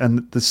tenses.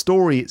 And the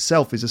story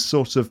itself is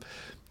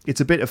it's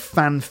a bit of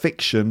fan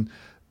fiction,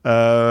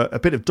 a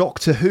bit of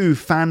Doctor Who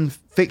fan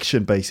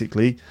fiction,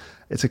 basically.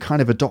 It's a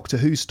kind of a Doctor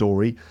Who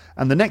story.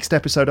 And the next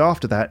episode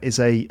after that is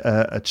a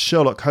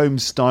Sherlock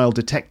Holmes-style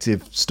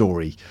detective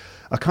story,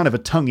 a kind of a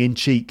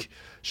tongue-in-cheek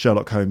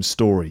Sherlock Holmes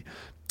story.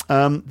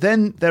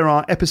 Then there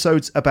are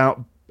episodes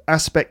about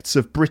aspects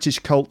of British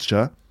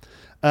culture.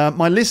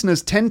 My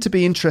listeners tend to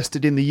be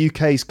interested in the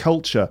UK's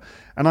culture,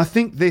 and I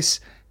think this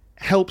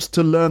helps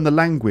to learn the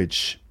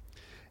language.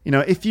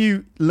 If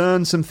you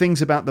learn some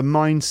things about the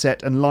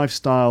mindset and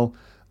lifestyle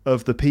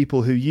of the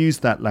people who use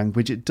that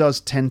language, it does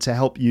tend to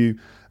help you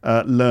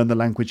learn the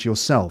language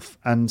yourself.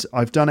 And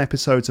I've done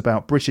episodes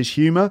about British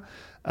humour,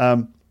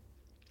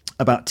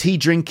 about tea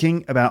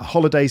drinking, about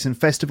holidays and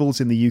festivals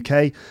in the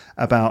UK,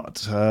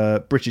 about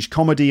British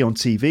comedy on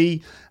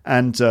TV,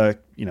 and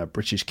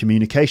British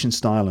communication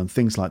style and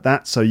things like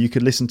that. So you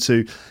could listen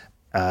to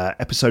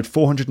episode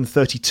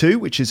 432,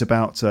 which is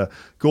about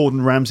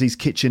Gordon Ramsay's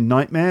kitchen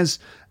nightmares,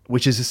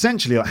 which is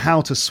essentially like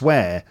how to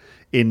swear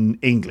in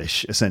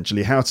English,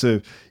 essentially, how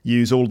to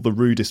use all the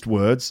rudest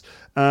words.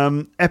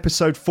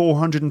 Episode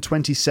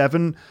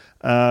 427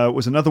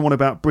 was another one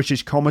about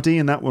British comedy,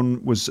 and that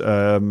one was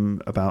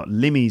about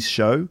Limmy's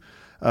show.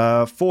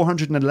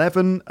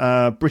 411,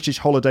 British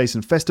holidays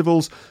and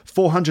festivals.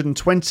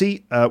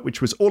 420, which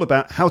was all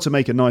about how to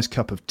make a nice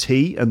cup of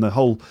tea and the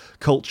whole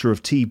culture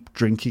of tea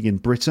drinking in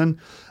Britain.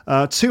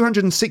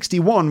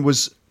 261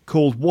 was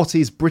called What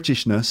is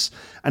Britishness?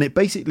 And it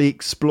basically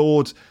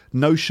explored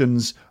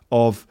notions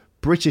of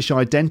British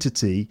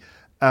identity,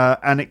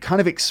 and it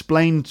kind of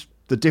explained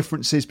the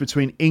differences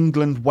between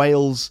England,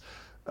 Wales,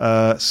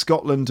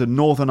 Scotland and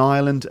Northern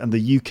Ireland and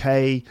the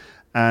UK,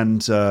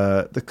 and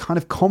the kind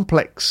of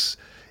complex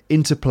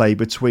interplay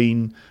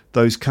between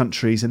those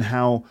countries and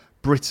how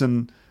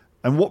Britain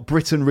and what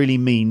Britain really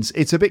means.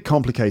 It's a bit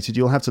complicated.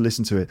 You'll have to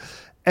listen to it.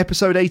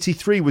 Episode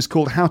 83 was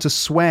called How to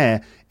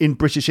Swear in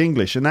British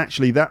English. And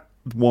actually in that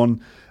one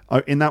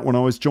I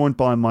was joined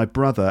by my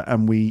brother,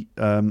 and we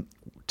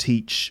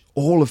teach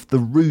all of the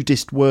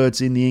rudest words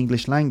in the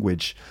English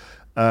language,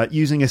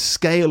 using a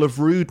scale of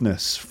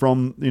rudeness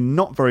from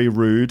not very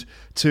rude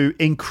to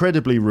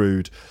incredibly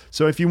rude.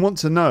 So if you want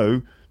to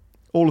know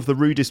all of the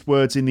rudest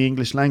words in the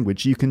English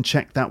language, you can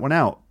check that one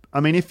out. I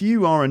mean, if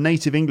you are a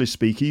native English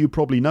speaker, you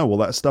probably know all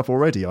that stuff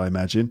already, I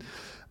imagine.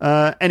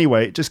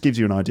 Anyway, it just gives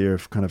you an idea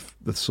of kind of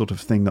the sort of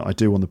thing that I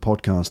do on the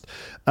podcast.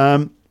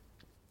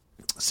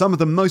 Some of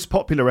the most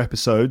popular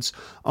episodes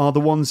are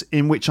the ones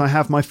in which I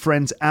have my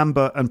friends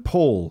Amber and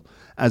Paul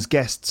as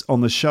guests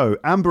on the show.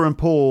 Amber and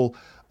Paul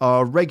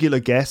are regular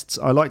guests.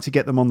 I like to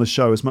get them on the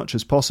show as much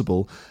as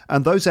possible.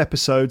 And those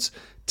episodes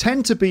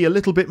tend to be a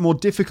little bit more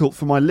difficult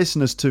for my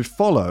listeners to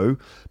follow,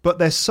 but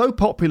they're so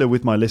popular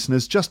with my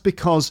listeners just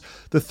because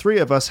the three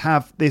of us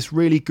have this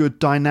really good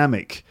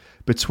dynamic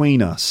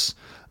between us.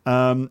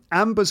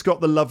 Amber's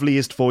got the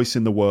loveliest voice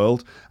in the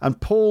world,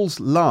 and Paul's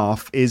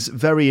laugh is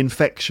very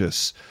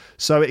infectious.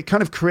 So it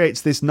kind of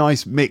creates this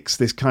nice mix,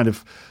 this kind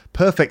of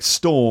perfect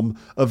storm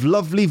of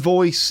lovely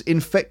voice,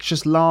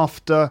 infectious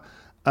laughter,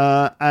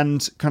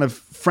 and kind of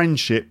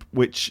friendship,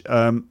 which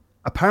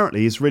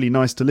apparently is really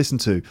nice to listen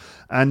to.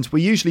 And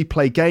we usually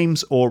play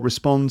games or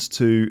respond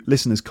to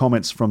listeners'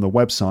 comments from the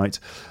website.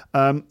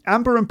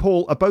 Amber and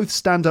Paul are both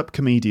stand-up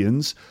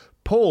comedians.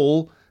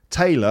 Paul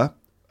Taylor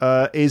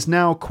is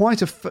now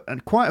quite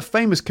a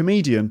famous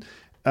comedian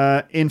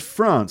in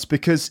France,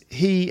 because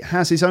he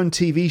has his own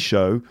TV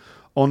show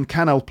on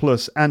Canal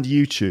Plus and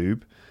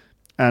YouTube,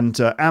 and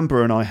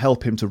Amber and I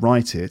help him to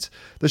write it.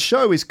 The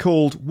show is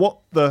called What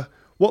the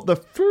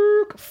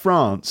Fuck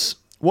France.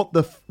 What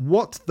the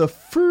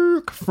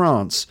fuck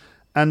France.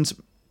 And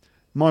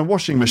my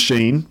washing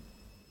machine,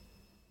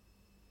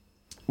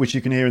 which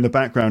you can hear in the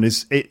background,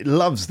 it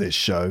loves this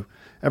show.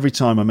 Every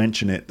time I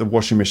mention it, the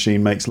washing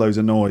machine makes loads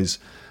of noise.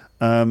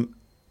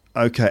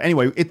 Okay,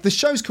 anyway, the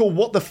show's called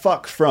What the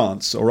Fuck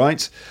France, all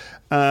right?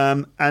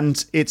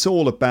 And it's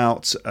all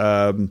about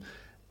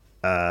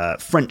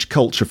French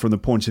culture from the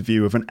point of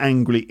view of an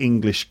angry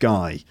English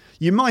guy.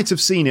 You might have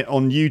seen it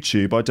on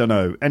YouTube, I don't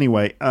know.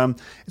 Anyway,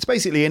 it's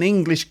basically an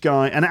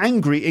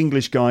angry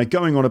English guy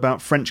going on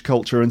about French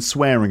culture and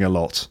swearing a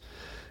lot.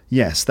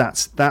 Yes,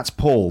 that's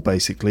Paul,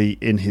 basically,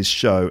 in his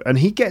show. And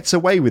he gets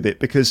away with it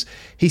because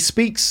he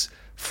speaks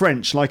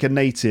French like a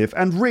native,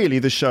 and really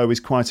the show is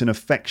quite an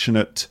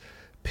affectionate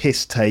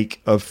piss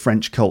take of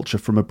French culture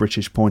from a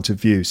British point of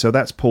view. So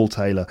that's Paul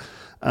Taylor.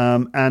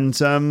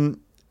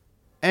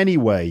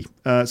 Anyway,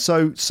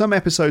 so some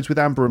episodes with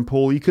Amber and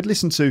Paul, you could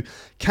listen to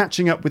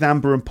Catching Up with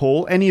Amber and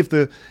Paul, any of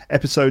the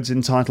episodes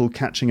entitled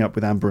Catching Up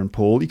with Amber and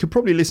Paul. You could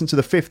probably listen to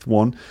the fifth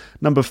one,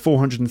 number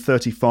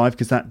 435,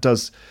 because that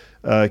does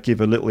give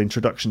a little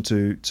introduction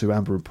to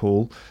Amber and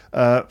Paul.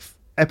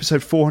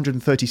 Episode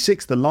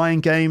 436, The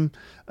Lying Game.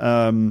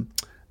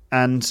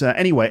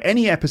 Anyway,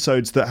 any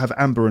episodes that have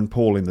Amber and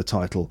Paul in the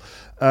title.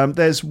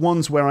 There's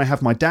ones where I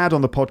have my dad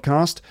on the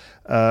podcast.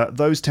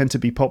 Those tend to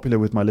be popular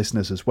with my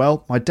listeners as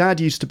well. My dad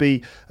used to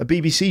be a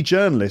BBC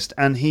journalist,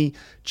 and he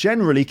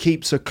generally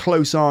keeps a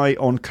close eye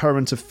on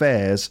current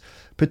affairs,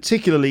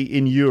 particularly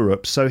in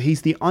Europe. So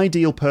he's the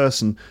ideal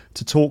person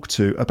to talk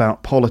to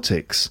about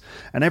politics.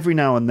 And every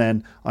now and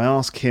then I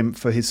ask him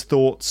for his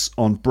thoughts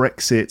on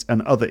Brexit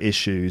and other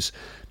issues.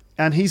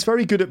 And he's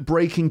very good at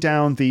breaking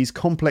down these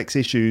complex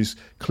issues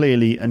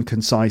clearly and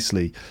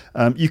concisely.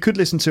 You could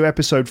listen to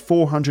episode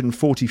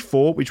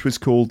 444, which was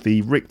called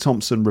the Rick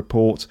Thompson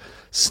Report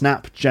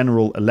Snap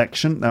General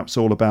Election. That's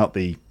all about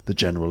the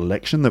general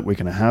election that we're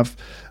going to have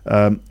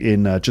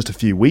in just a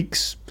few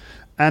weeks.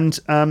 And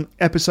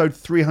episode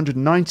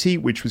 390,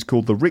 which was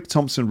called the Rick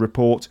Thompson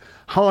Report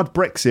Hard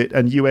Brexit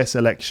and US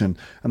Election.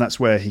 And that's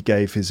where he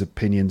gave his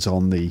opinions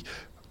on the,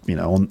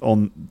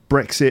 on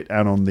Brexit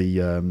and on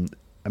the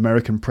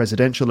American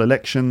presidential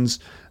elections,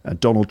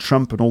 Donald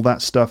Trump and all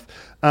that stuff.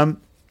 I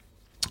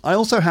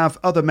also have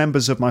other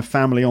members of my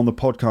family on the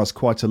podcast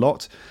quite a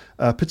lot,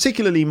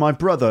 particularly my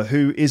brother,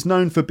 who is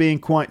known for being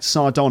quite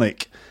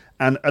sardonic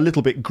and a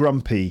little bit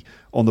grumpy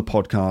on the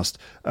podcast.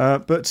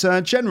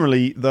 But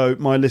generally, though,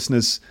 my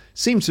listeners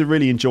seem to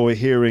really enjoy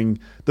hearing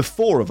the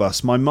four of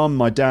us, my mum,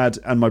 my dad,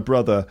 and my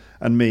brother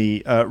and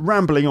me,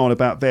 rambling on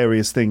about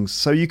various things.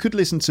 So you could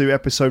listen to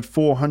episode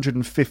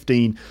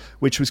 415,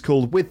 which was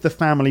called With the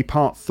Family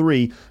Part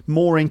 3,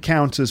 More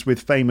Encounters with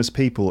Famous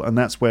People. And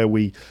that's where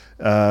we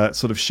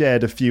sort of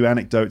shared a few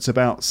anecdotes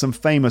about some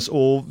famous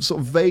or sort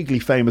of vaguely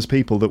famous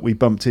people that we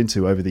bumped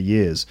into over the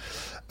years.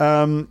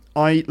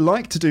 I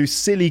like to do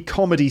silly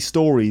comedy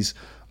stories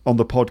on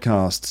the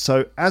podcast.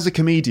 So as a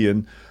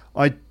comedian,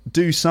 I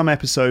do some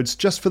episodes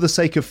just for the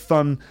sake of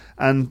fun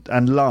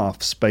and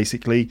laughs,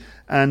 basically.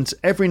 And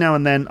every now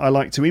and then I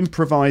like to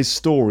improvise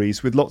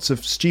stories with lots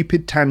of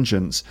stupid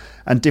tangents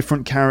and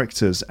different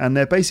characters. And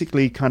they're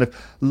basically kind of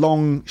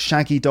long,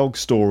 shaggy dog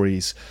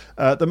stories.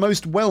 The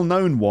most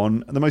well-known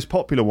one, the most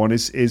popular one,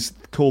 is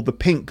called The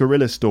Pink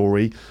Gorilla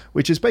Story,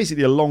 which is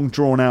basically a long,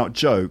 drawn-out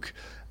joke.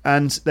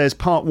 And there's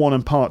part 1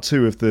 and part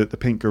 2 of the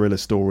Pink Gorilla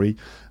Story.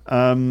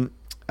 So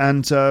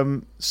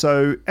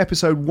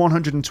episode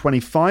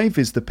 125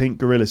 is the Pink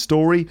Gorilla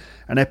Story,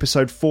 and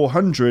episode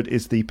 400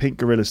 is the Pink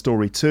Gorilla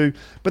Story 2.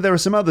 But there are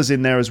some others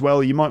in there as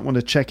well. You might want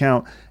to check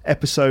out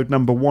episode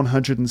number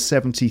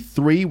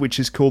 173, which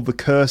is called The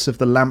Curse of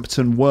the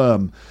Lambton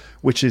Worm,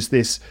 which is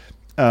this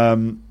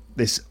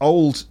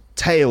old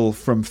tale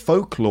from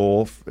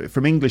folklore,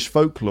 from English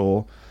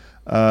folklore,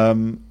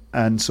 and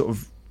sort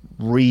of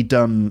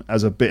redone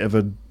as a bit of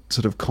a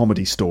sort of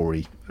comedy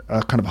story,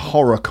 a kind of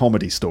horror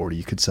comedy story,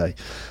 you could say.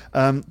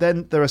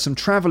 Then there are some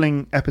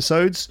travelling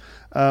episodes.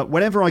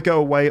 Whenever I go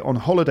away on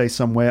holiday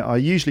somewhere, I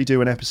usually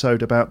do an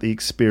episode about the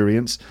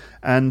experience,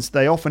 and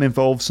they often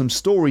involve some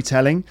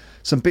storytelling,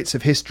 some bits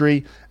of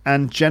history,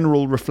 and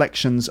general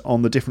reflections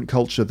on the different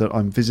culture that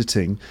I'm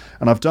visiting.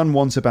 And I've done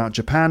ones about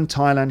Japan,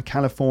 Thailand,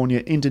 California,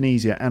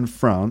 Indonesia, and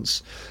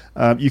France.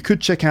 You could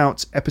check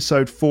out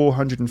episode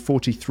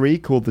 443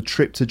 called The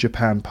Trip to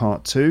Japan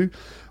Part 2,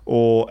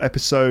 or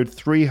episode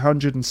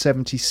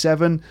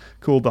 377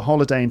 called The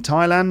Holiday in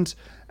Thailand,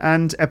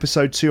 and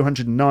episode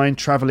 209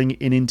 Travelling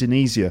in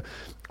Indonesia.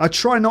 I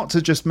try not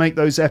to just make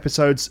those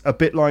episodes a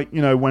bit like,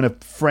 when a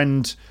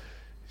friend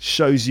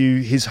shows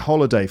you his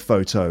holiday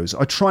photos.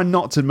 I try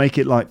not to make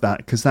it like that,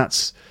 because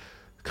that's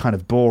kind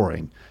of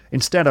boring.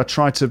 Instead, I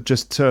try to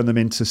just turn them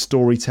into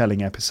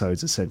storytelling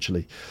episodes,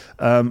 essentially,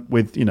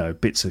 with,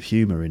 bits of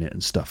humour in it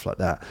and stuff like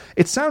that.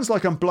 It sounds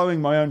like I'm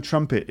blowing my own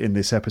trumpet in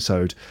this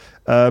episode.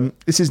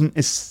 That's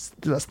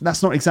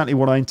not exactly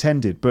what I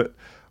intended, but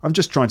I'm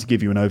just trying to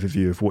give you an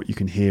overview of what you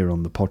can hear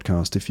on the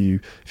podcast if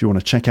you want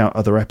to check out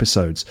other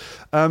episodes.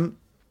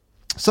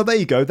 So there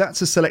you go.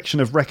 That's a selection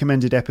of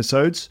recommended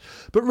episodes.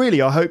 But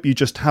really, I hope you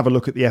just have a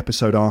look at the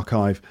episode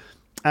archive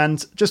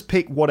and just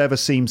pick whatever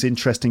seems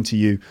interesting to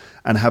you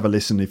and have a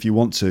listen if you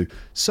want to.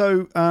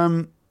 So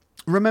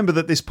remember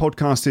that this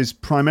podcast is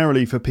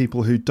primarily for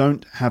people who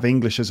don't have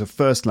English as a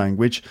first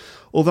language,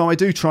 although I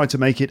do try to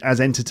make it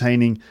as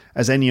entertaining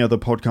as any other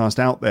podcast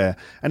out there.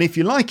 And if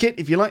you like it,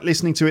 if you like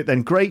listening to it,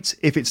 then great.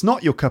 If it's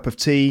not your cup of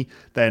tea,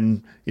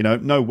 then,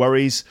 no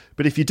worries.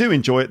 But if you do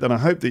enjoy it, then I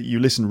hope that you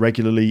listen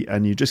regularly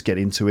and you just get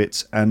into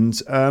it.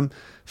 And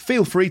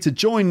feel free to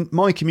join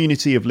my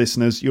community of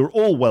listeners. You're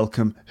all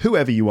welcome,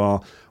 whoever you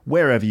are,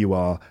 wherever you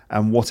are,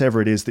 and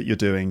whatever it is that you're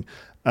doing.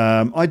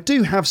 I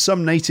do have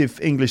some native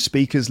English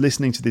speakers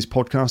listening to this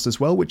podcast as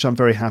well, which I'm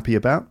very happy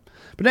about.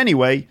 But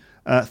anyway,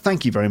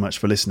 thank you very much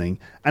for listening.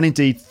 And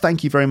indeed,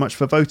 thank you very much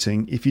for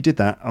voting. If you did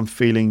that, I'm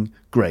feeling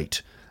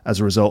great as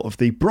a result of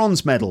the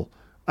bronze medal.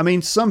 I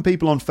mean, some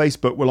people on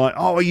Facebook were like,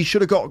 oh, you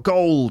should have got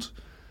gold.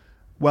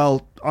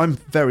 Well, I'm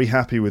very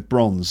happy with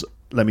bronze,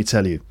 let me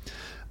tell you.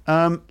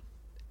 A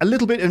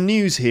little bit of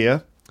news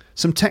here,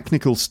 some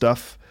technical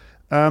stuff.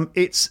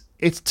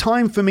 It's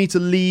time for me to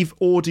leave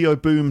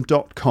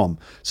audioboom.com.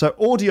 So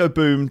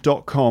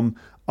audioboom.com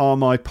are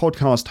my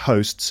podcast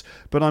hosts,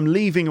 but I'm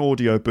leaving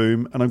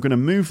Audioboom and I'm going to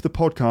move the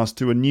podcast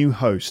to a new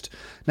host.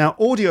 Now,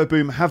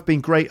 Audioboom have been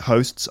great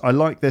hosts. I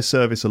like their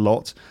service a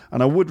lot,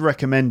 and I would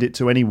recommend it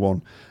to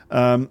anyone.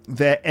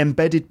 Their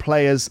embedded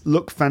players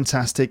look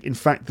fantastic. In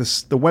fact, the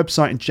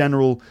website in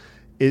general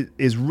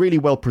is really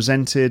well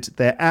presented.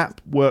 Their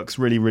app works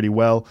really, really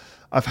well.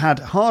 I've had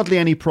hardly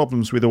any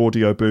problems with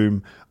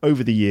Audioboom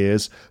over the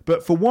years,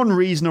 but for one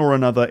reason or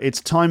another, it's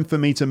time for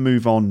me to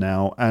move on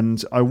now,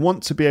 and I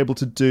want to be able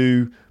to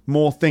do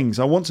more things.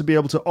 I want to be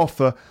able to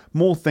offer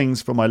more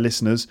things for my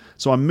listeners,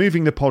 so I'm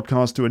moving the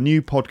podcast to a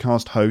new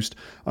podcast host.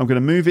 I'm going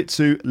to move it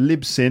to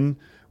Libsyn,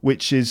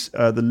 which is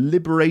the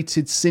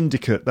Liberated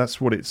Syndicate.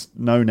 That's what it's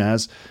known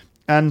as,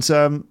 and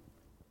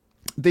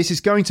this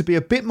is going to be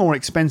a bit more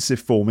expensive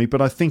for me,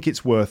 but I think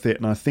it's worth it,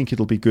 and I think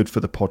it'll be good for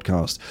the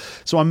podcast.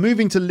 So I'm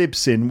moving to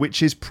Libsyn,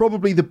 which is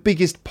probably the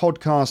biggest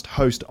podcast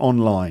host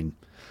online.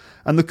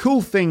 And the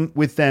cool thing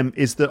with them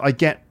is that I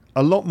get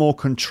a lot more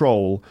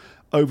control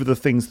over the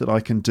things that I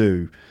can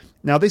do.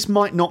 Now, this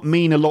might not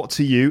mean a lot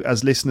to you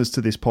as listeners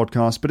to this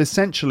podcast, but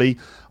essentially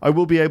I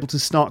will be able to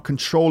start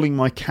controlling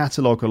my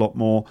catalogue a lot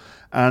more,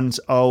 and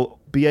I'll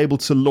be able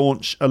to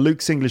launch a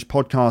Luke's English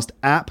Podcast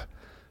app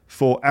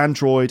for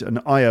Android and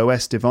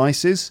iOS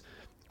devices,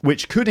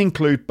 which could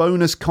include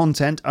bonus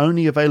content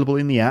only available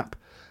in the app,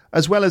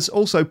 as well as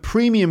also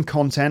premium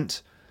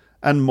content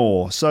and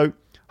more. So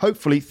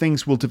hopefully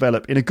things will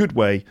develop in a good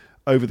way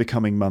over the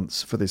coming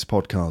months for this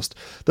podcast.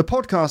 The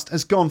podcast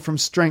has gone from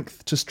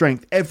strength to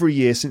strength every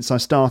year since I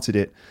started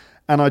it,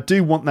 and I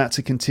do want that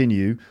to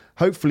continue.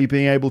 Hopefully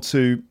being able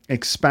to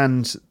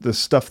expand the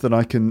stuff that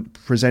I can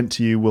present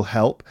to you will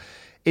help.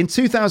 In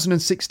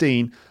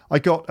 2016, I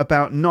got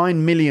about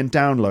 9 million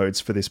downloads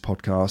for this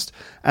podcast,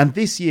 and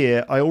this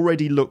year I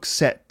already look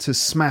set to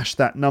smash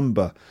that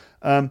number.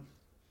 My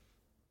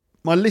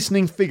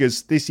listening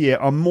figures this year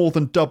are more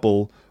than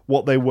double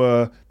what they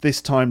were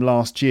this time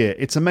last year.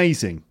 It's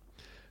amazing.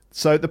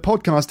 So the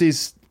podcast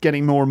is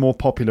getting more and more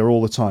popular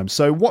all the time.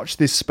 So watch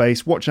this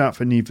space, watch out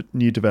for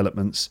new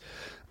developments.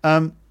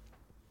 Now,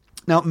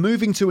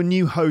 moving to a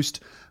new host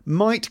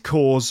might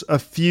cause a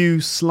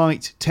few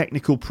slight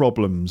technical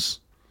problems.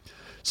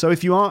 So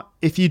if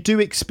you do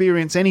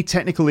experience any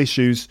technical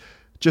issues,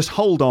 just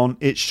hold on.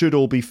 It should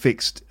all be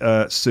fixed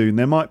soon.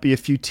 There might be a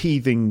few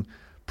teething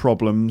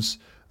problems,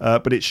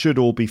 but it should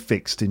all be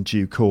fixed in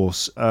due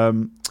course.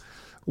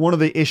 One of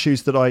the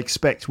issues that I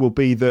expect will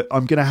be that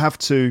I'm going to have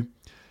to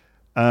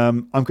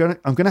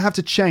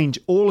change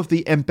all of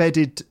the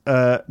embedded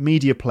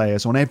media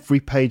players on every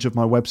page of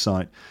my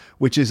website,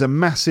 which is a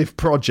massive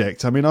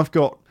project. I mean, I've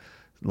got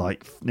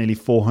like nearly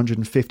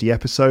 450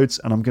 episodes,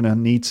 and I'm going to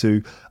need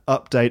to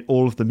update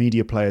all of the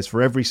media players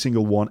for every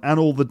single one and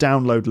all the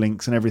download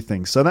links and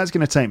everything. So that's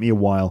going to take me a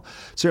while.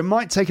 So it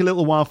might take a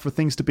little while for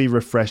things to be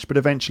refreshed, but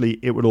eventually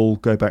it would all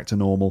go back to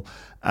normal,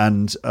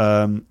 and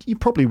you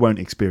probably won't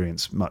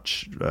experience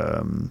much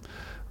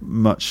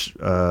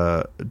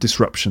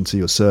disruption to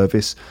your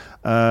service.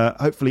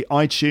 Hopefully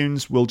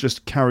iTunes will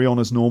just carry on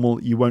as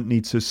normal. You won't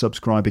need to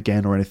subscribe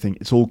again or anything.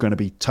 It's all going to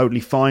be totally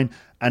fine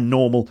and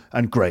normal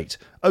and great.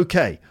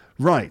 Okay,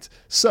 right.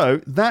 So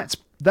that's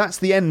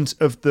the end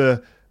of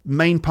the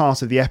main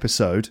part of the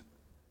episode.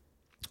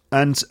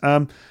 And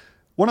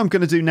what I'm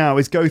going to do now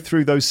is go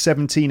through those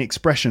 17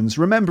 expressions.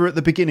 Remember at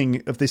the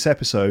beginning of this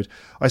episode,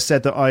 I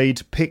said that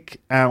I'd pick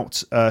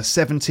out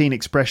 17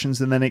 expressions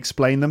and then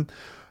explain them.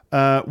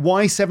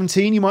 Why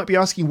 17? You might be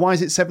asking, why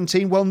is it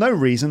 17? Well, no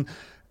reason.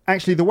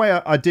 Actually, the way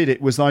I did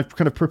it was I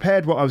kind of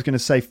prepared what I was going to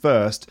say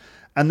first,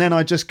 and then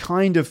I just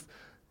kind of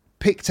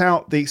picked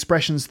out the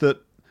expressions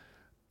that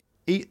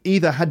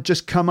either had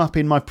just come up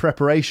in my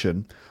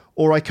preparation,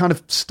 or I kind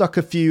of stuck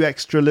a few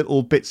extra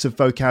little bits of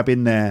vocab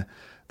in there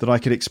that I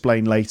could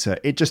explain later.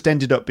 It just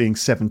ended up being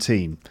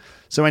 17.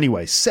 So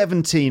anyway,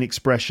 17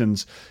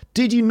 expressions.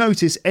 Did you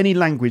notice any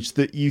language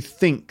that you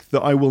think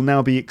that I will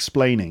now be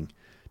explaining?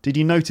 Did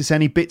you notice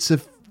any bits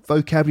of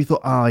vocab you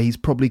thought, he's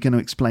probably going to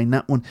explain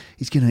that one.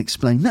 He's going to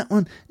explain that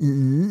one.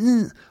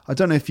 I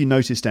don't know if you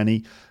noticed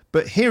any,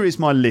 but here is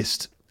my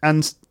list.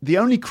 And the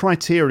only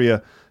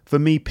criteria for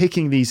me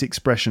picking these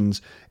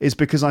expressions is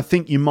because I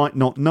think you might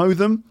not know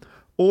them,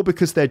 or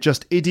because they're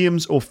just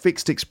idioms or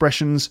fixed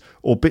expressions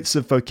or bits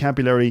of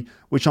vocabulary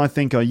which I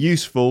think are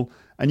useful,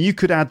 and you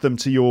could add them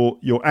to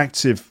your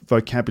active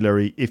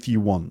vocabulary if you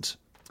want.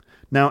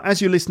 Now,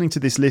 as you're listening to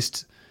this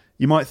list,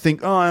 you might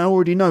think, I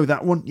already know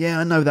that one. Yeah,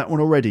 I know that one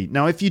already.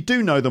 Now, if you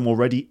do know them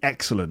already,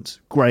 excellent.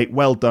 Great,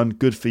 well done,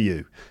 good for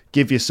you.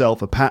 Give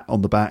yourself a pat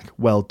on the back,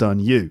 well done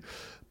you.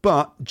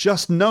 But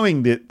just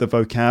knowing the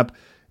vocab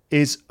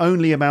is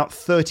only about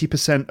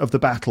 30% of the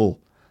battle.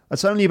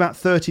 That's only about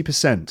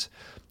 30%.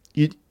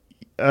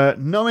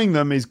 Knowing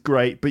them is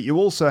great, but you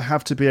also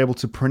have to be able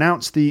to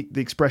pronounce the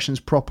expressions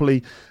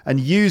properly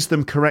and use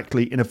them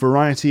correctly in a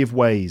variety of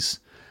ways.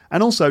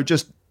 And also,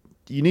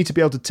 you need to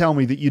be able to tell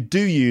me that you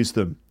do use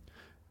them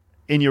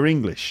in your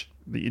English.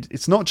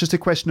 It's not just a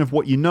question of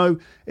what you know,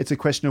 it's a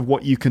question of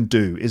what you can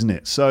do, isn't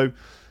it? So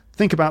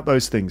think about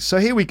those things. So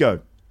here we go.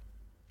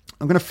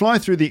 I'm going to fly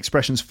through the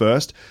expressions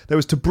first. There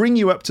was to bring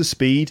you up to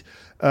speed,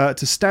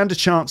 to stand a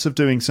chance of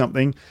doing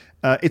something.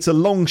 It's a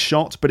long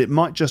shot, but it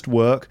might just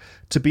work.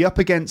 To be up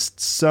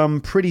against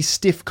some pretty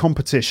stiff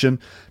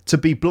competition, to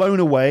be blown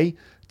away,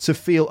 to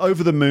feel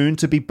over the moon,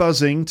 to be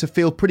buzzing, to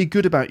feel pretty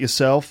good about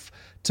yourself,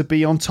 to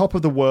be on top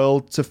of the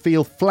world, to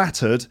feel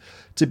flattered,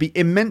 to be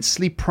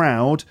immensely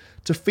proud,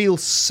 to feel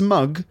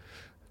smug,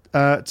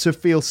 to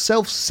feel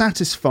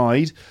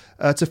self-satisfied,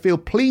 to feel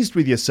pleased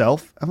with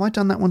yourself. Have I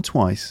done that one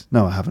twice?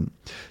 No, I haven't.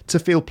 To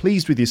feel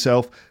pleased with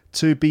yourself,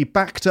 to be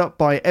backed up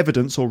by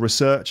evidence or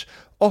research,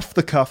 off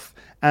the cuff,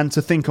 and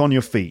to think on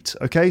your feet.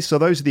 Okay, so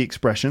those are the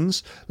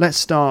expressions. Let's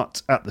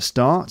start at the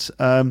start.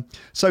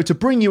 So to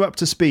bring you up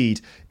to speed,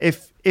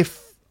 if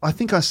I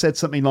think I said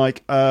something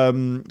like,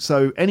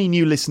 so any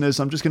new listeners,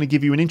 I'm just going to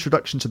give you an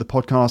introduction to the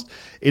podcast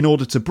in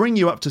order to bring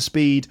you up to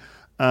speed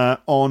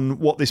on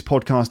what this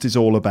podcast is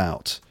all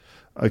about.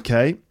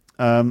 Okay.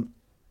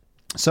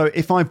 So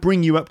if I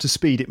bring you up to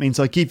speed, it means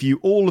I give you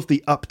all of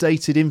the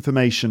updated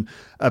information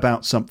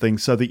about something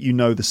so that you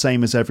know the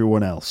same as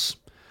everyone else.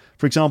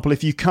 For example,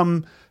 if you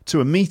come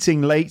to a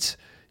meeting late,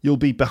 you'll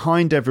be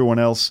behind everyone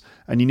else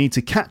and you need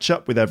to catch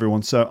up with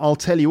everyone. So I'll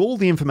tell you all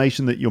the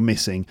information that you're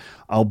missing.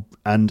 I'll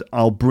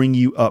bring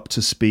you up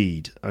to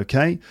speed.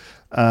 Okay.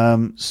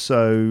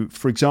 So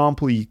for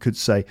example, you could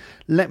say,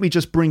 let me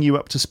just bring you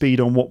up to speed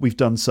on what we've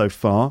done so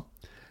far.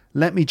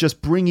 Let me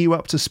just bring you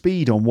up to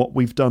speed on what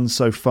we've done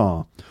so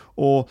far.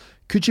 Or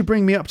could you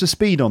bring me up to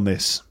speed on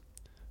this?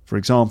 For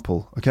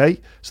example,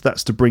 okay? So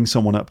that's to bring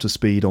someone up to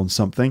speed on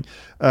something.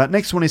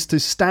 Next one is to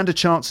stand a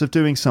chance of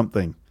doing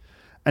something.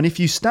 And if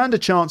you stand a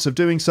chance of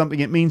doing something,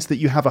 it means that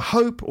you have a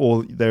hope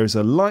or there is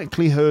a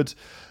likelihood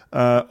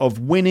of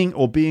winning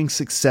or being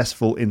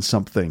successful in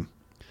something.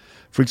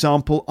 For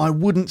example, I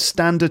wouldn't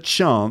stand a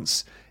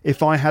chance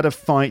if I had a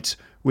fight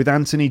with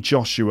Anthony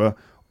Joshua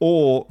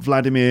or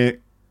Vladimir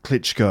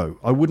Klitschko.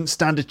 I wouldn't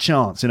stand a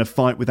chance in a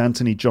fight with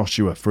Anthony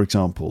Joshua, for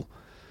example,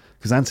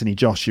 because Anthony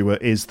Joshua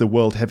is the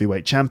world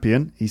heavyweight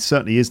champion. He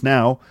certainly is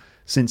now,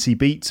 since he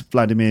beat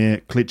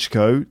Vladimir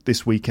Klitschko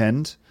this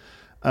weekend.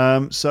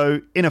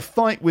 So in a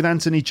fight with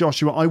Anthony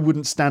Joshua, I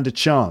wouldn't stand a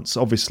chance,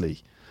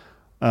 obviously.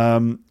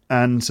 Another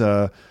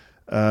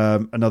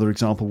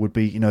example would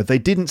be, they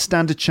didn't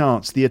stand a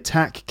chance. The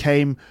attack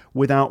came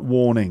without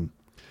warning.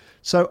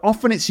 So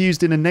often it's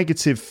used in a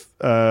negative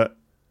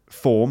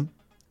form,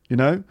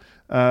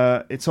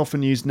 It's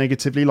often used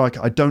negatively, like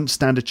I don't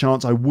stand a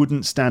chance, I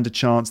wouldn't stand a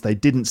chance, they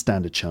didn't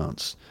stand a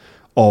chance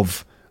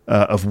of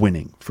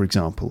winning, for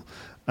example.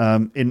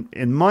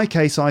 In my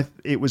case, I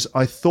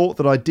thought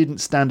that I didn't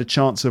stand a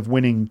chance of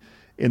winning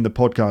in the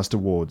podcast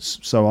awards,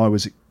 so I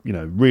was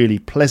really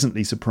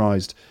pleasantly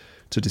surprised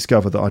to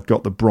discover that I'd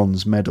got the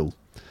bronze medal.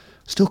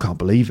 Still can't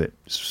believe it.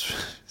 It's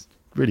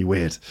really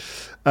weird.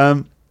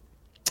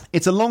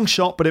 It's a long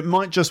shot, but it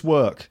might just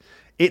work.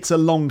 It's a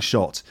long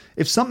shot.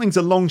 If something's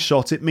a long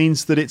shot, it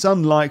means that it's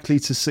unlikely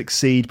to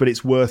succeed, but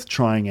it's worth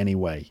trying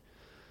anyway.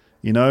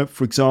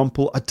 For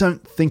example, I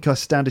don't think I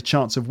stand a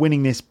chance of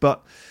winning this,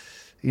 but,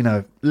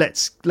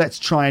 let's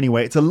try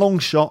anyway. It's a long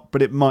shot,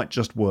 but it might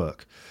just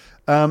work.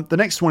 The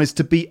next one is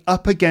to be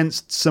up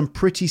against some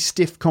pretty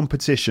stiff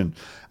competition.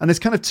 And there's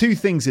kind of two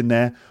things in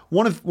there.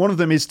 One of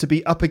them is to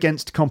be up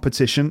against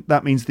competition.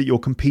 That means that you're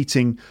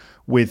competing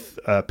with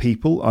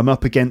people. I'm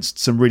up against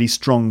some really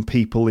strong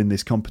people in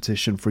this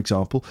competition, for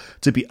example.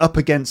 To be up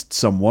against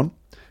someone,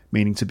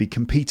 meaning to be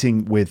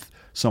competing with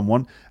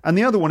someone. And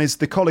the other one is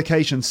the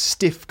collocation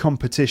stiff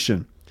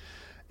competition.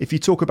 If you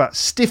talk about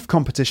stiff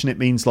competition, it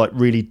means like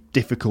really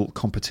difficult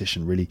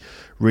competition, really,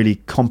 really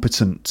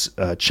competent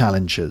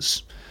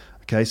challengers.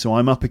 Okay, so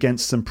I'm up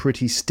against some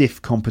pretty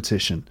stiff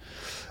competition.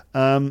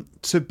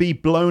 To be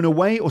blown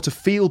away or to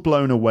feel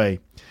blown away.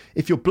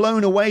 If you're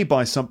blown away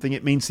by something,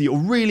 it means that you're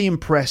really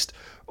impressed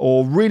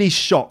or really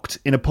shocked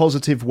in a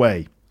positive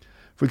way.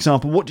 For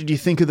example, what did you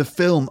think of the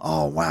film?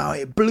 Oh, wow,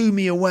 it blew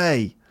me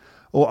away.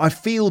 Or I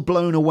feel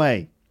blown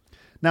away.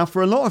 Now,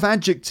 for a lot of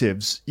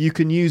adjectives, you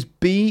can use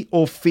be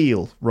or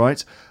feel,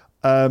 right?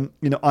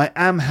 I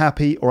am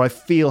happy or I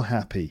feel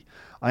happy.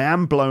 I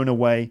am blown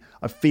away.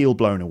 I feel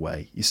blown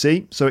away. You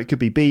see? So it could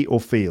be or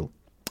feel.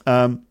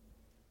 The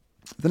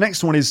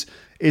next one is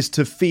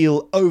to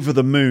feel over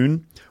the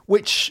moon,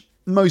 which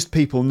most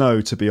people know,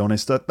 to be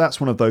honest. That's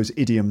one of those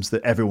idioms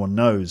that everyone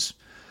knows.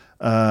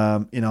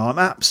 I'm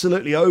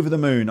absolutely over the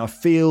moon. I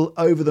feel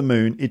over the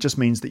moon. It just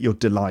means that you're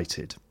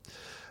delighted.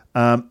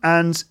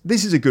 And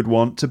this is a good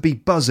one, to be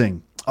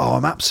buzzing. Oh,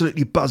 I'm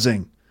absolutely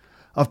buzzing.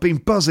 I've been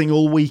buzzing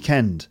all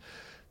weekend.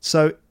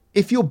 So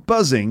if you're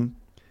buzzing,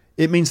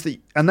 it means that,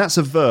 and that's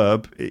a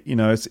verb,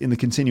 it's in the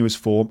continuous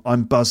form.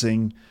 I'm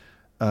buzzing.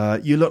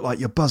 You look like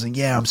you're buzzing.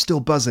 Yeah, I'm still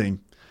buzzing.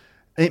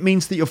 It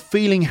means that you're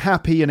feeling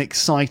happy and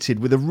excited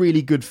with a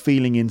really good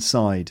feeling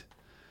inside.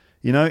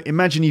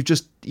 Imagine you've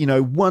just,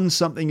 won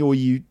something or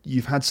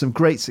you've had some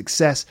great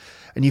success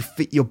and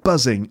you're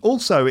buzzing.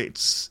 Also,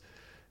 it's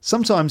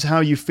sometimes how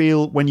you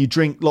feel when you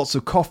drink lots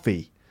of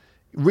coffee.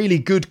 Really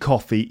good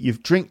coffee. You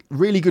drink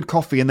really good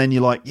coffee and then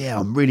you're like, yeah,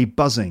 I'm really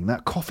buzzing.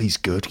 That coffee's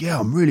good. Yeah,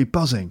 I'm really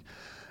buzzing.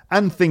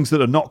 And things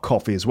that are not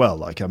coffee as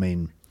well.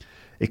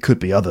 It could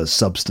be other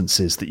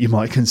substances that you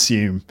might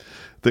consume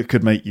that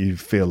could make you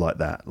feel like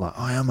that. Like,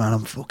 oh yeah, man,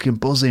 I'm fucking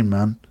buzzing,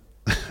 man.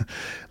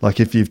 Like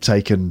if you've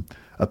taken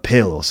a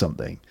pill or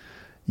something.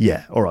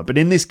 Yeah, all right. But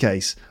in this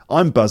case,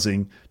 I'm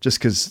buzzing just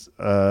because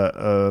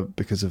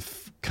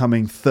of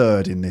coming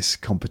third in this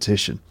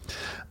competition.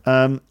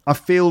 I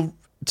feel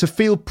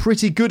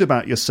pretty good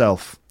about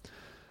yourself.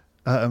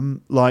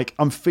 Like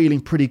I'm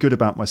feeling pretty good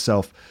about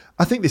myself.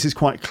 I think this is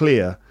quite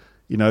clear.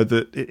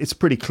 That it's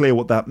pretty clear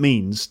what that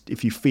means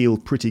if you feel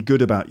pretty good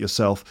about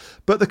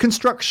yourself. But the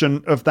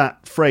construction of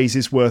that phrase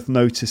is worth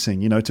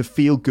noticing, to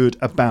feel good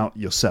about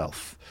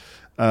yourself.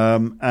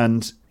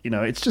 And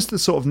it's just the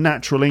sort of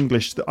natural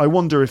English that I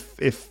wonder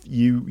if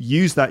you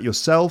use that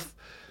yourself.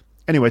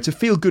 Anyway, to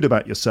feel good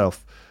about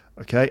yourself.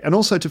 Okay, and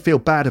also to feel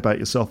bad about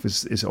yourself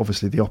is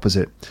obviously the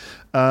opposite.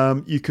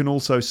 You can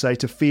also say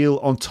to feel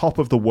on top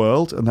of the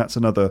world, and that's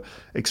another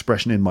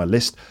expression in my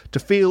list. To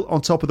feel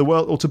on top of the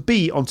world or to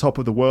be on top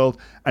of the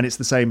world, and it's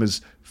the same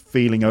as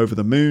feeling over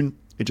the moon.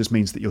 It just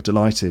means that you're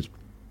delighted.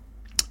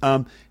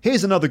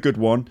 Here's another good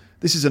one.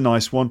 This is a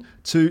nice one.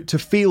 To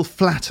feel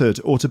flattered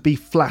or to be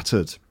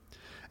flattered.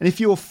 And if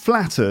you're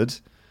flattered,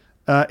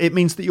 it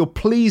means that you're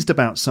pleased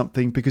about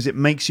something because it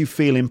makes you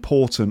feel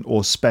important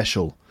or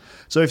special.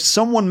 So if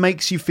someone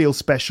makes you feel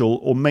special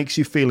or makes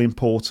you feel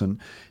important,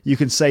 you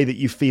can say that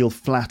you feel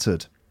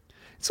flattered.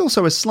 It's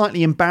also a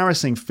slightly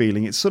embarrassing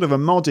feeling. It's sort of a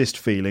modest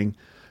feeling,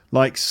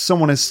 like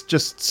someone has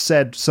just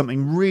said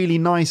something really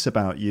nice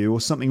about you or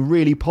something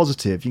really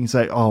positive. You can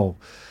say, "Oh,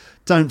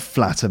 don't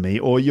flatter me,"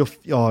 or you're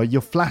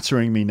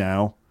flattering me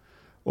now,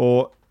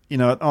 or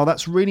 "Oh,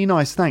 that's really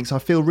nice. Thanks. I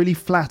feel really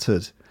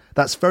flattered.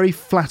 That's very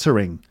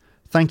flattering.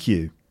 Thank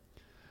you."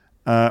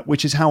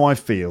 Which is how I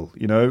feel,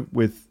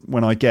 with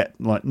when I get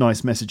like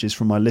nice messages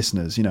from my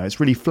listeners. It's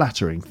really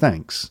flattering.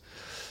 Thanks.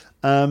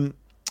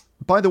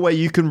 By the way,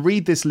 you can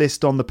read this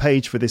list on the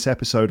page for this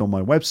episode on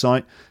my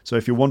website. So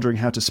if you're wondering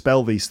how to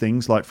spell these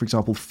things, like, for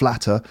example,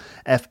 flatter,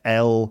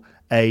 Flatter,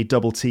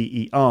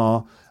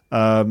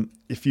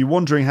 if you're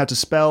wondering how to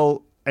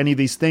spell any of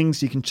these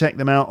things, you can check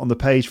them out on the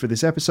page for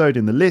this episode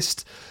in the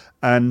list.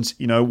 And,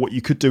 what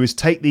you could do is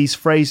take these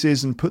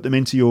phrases and put them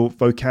into your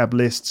vocab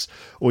lists,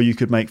 or you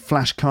could make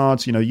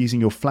flashcards, using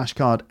your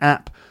flashcard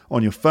app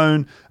on your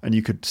phone, and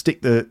you could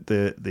stick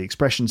the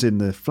expressions in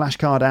the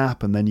flashcard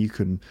app, and then you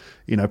can,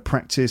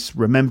 practice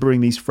remembering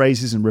these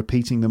phrases and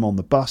repeating them on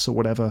the bus or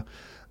whatever.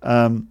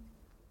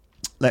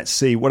 Let's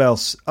see, what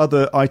else?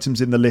 Other items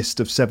in the list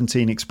of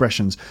 17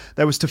 expressions.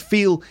 There was to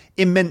feel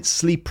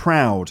immensely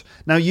proud.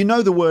 Now,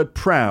 the word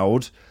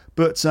proud,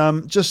 but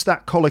just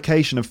that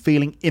collocation of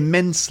feeling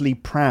immensely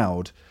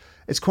proud,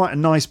 it's quite a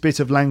nice bit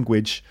of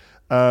language.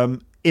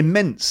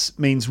 Immense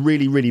means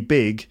really, really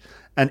big,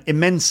 and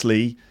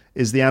immensely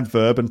is the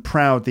adverb and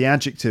proud the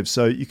adjective.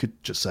 So you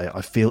could just say,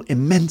 I feel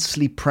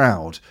immensely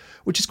proud,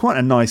 which is quite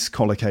a nice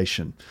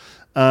collocation.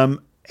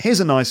 Here's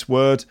a nice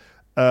word,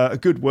 a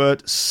good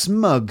word,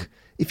 smug.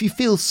 If you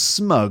feel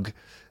smug,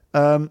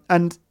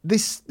 and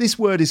this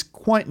word is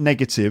quite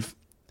negative,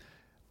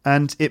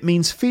 and it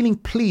means feeling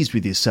pleased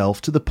with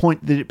yourself to the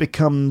point that it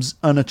becomes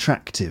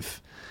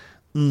unattractive.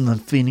 I'm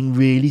feeling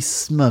really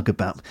smug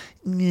about.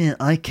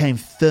 I came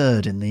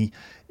third in the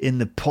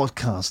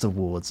podcast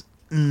awards.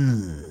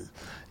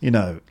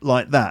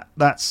 Like that.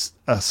 That's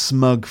a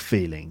smug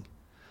feeling,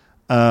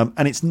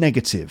 and it's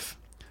negative.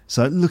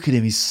 So look at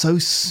him; he's so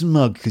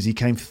smug because he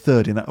came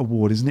third in that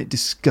award. Isn't it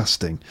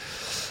disgusting?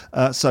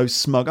 So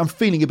smug. I'm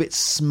feeling a bit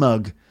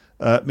smug.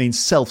 Means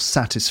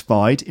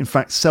self-satisfied. In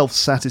fact,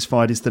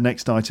 self-satisfied is the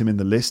next item in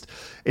the list.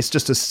 It's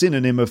just a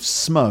synonym of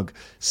smug.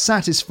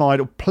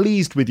 Satisfied or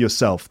pleased with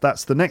yourself.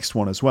 That's the next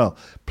one as well.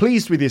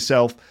 Pleased with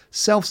yourself,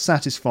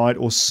 self-satisfied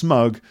or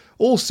smug,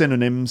 all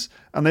synonyms,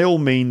 and they all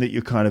mean that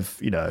you're kind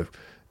of,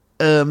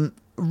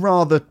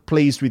 rather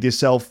pleased with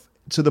yourself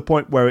to the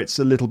point where it's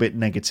a little bit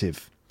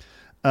negative.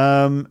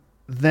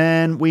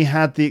 Then we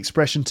had the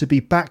expression to be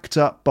backed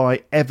up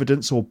by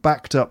evidence or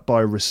backed up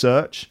by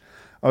research.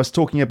 I was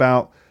talking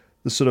about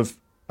the sort of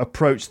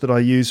approach that I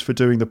use for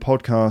doing the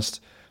podcast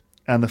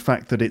and the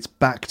fact that it's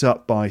backed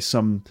up by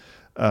some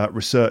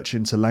research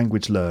into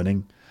language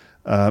learning.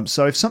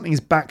 So if something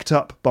is backed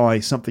up by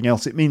something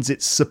else, it means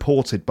it's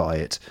supported by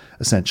it,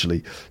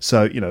 essentially.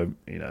 So,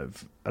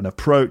 an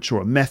approach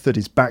or a method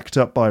is backed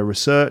up by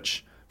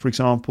research, for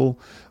example,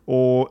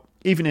 or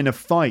even in a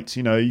fight,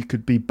 you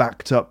could be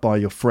backed up by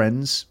your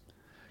friends.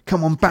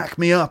 Come on, back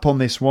me up on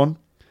this one.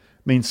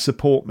 Means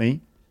support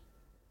me.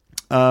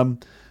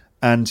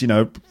 And,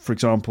 for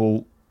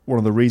example, one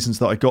of the reasons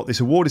that I got this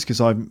award is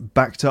because I'm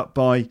backed up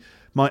by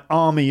my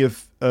army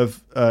of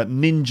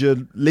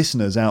ninja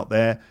listeners out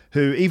there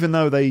who, even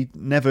though they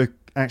never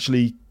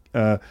actually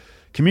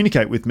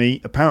communicate with me,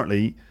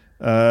 apparently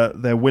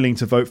they're willing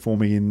to vote for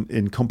me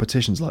in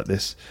competitions like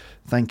this.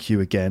 Thank you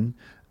again.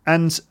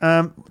 And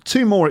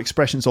two more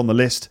expressions on the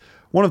list.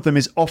 One of them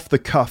is off the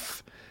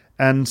cuff,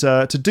 and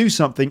to do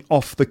something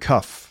off the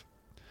cuff.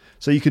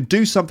 So you could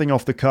do something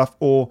off the cuff,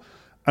 or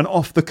an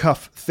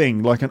off-the-cuff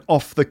thing, like an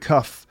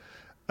off-the-cuff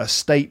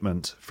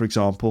statement, for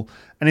example.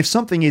 And if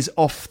something is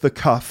off the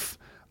cuff,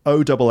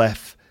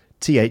 OFFTHECUFF,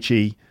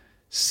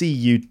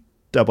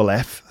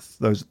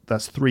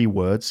 that's three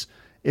words.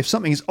 If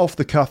something is off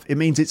the cuff, it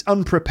means it's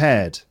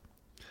unprepared.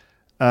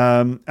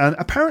 And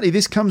apparently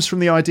this comes from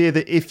the idea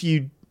that if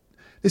you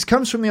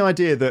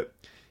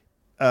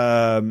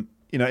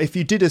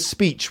did a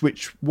speech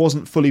which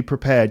wasn't fully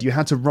prepared, you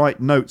had to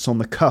write notes on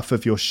the cuff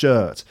of your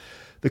shirt.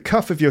 The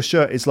cuff of your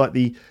shirt is like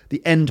the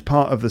end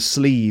part of the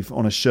sleeve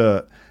on a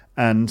shirt.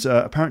 And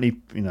apparently,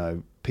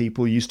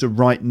 people used to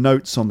write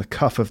notes on the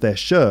cuff of their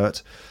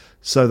shirt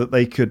so that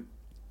they could,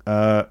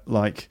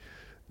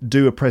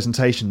 do a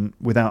presentation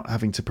without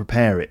having to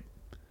prepare it.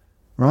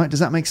 Right? Does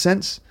that make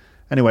sense?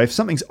 Anyway, if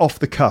something's off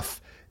the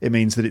cuff, it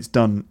means that it's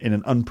done in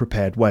an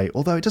unprepared way.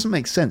 Although it doesn't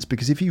make sense,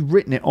 because if you've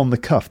written it on the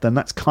cuff, then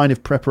that's kind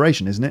of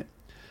preparation, isn't it?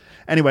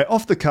 Anyway,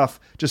 off the cuff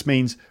just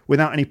means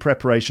without any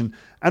preparation.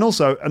 And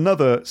also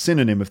another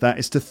synonym of that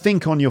is to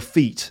think on your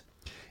feet.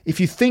 If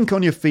you think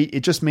on your feet, it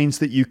just means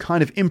that you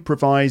kind of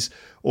improvise,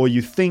 or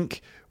you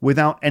think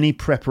without any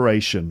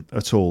preparation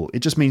at all. It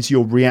just means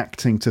you're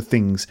reacting to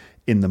things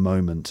in the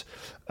moment.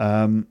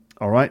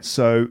 All right.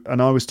 So,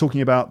 and I was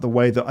talking about the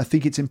way that I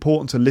think it's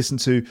important to listen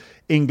to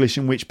English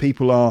in which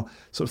people are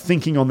sort of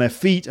thinking on their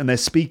feet and they're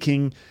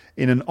speaking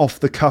in an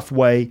off-the-cuff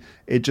way.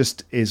 It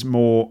just is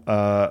more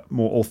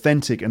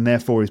authentic, and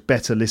therefore is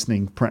better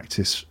listening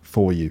practice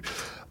for you.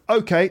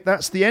 Okay,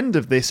 that's the end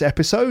of this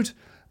episode.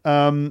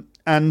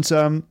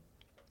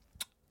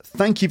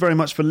 Thank you very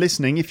much for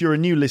listening. If you're a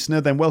new listener,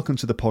 then welcome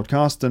to the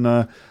podcast,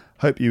 and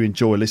hope you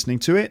enjoy listening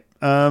to it.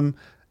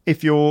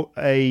 If you're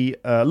a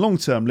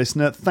long-term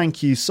listener,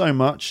 thank you so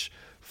much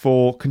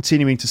for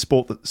continuing to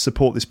support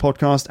this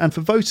podcast and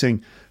for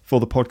voting for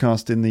the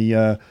podcast in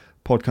the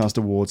podcast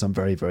awards. I'm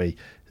very, very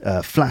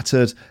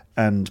flattered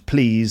and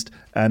pleased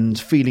and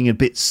feeling a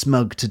bit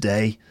smug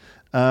today.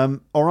 All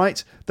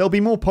right, there'll be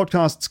more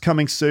podcasts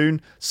coming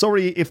soon.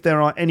 Sorry if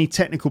there are any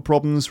technical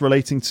problems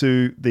relating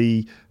to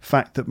the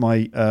fact that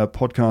my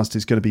podcast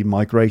is going to be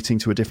migrating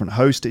to a different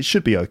host. It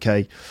should be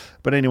okay.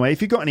 But anyway,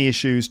 if you've got any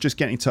issues, just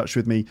get in touch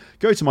with me.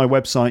 Go to my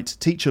website,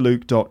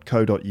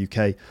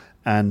 teacherluke.co.uk,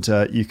 and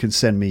you can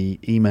send me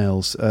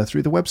emails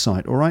through the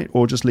website, all right?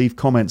 Or just leave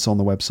comments on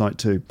the website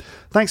too.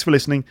 Thanks for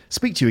listening.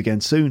 Speak to you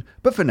again soon.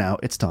 But for now,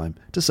 it's time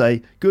to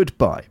say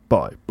goodbye.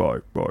 Bye,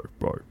 bye, bye,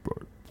 bye, bye.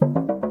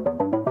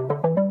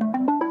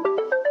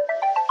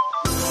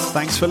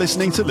 Thanks for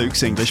listening to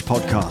Luke's English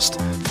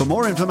Podcast. For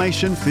more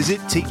information, visit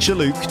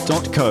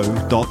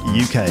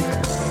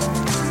teacherluke.co.uk.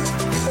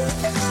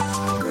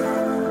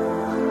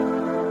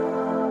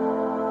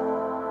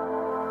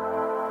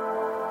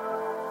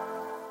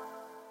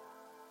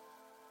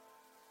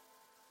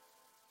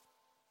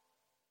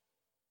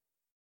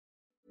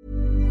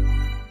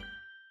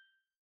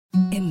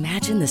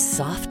 Imagine the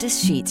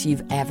softest sheets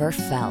you've ever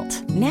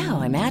felt.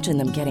 Now imagine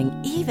them getting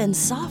even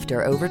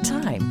softer over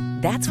time.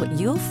 That's what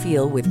you'll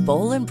feel with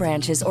Boll &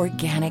 Branch's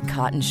organic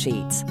cotton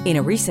sheets. In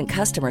a recent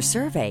customer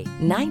survey,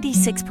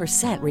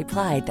 96%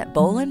 replied that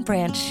Boll &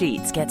 Branch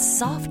sheets get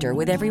softer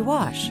with every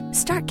wash.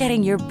 Start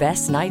getting your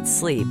best night's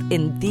sleep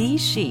in these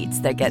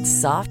sheets that get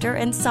softer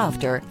and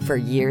softer for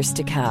years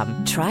to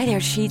come. Try their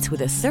sheets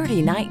with a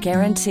 30-night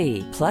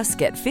guarantee. Plus,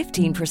 get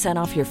 15%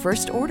 off your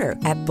first order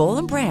at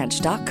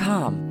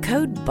bollandbranch.com.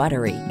 Code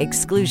BUTTERY.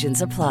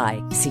 Exclusions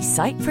apply. See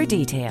site for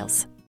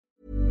details.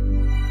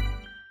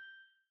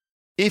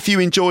 If you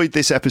enjoyed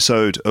this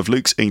episode of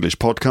Luke's English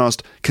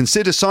Podcast,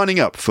 consider signing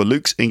up for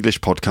Luke's English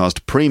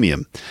Podcast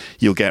Premium.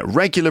 You'll get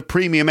regular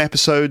premium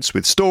episodes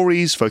with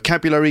stories,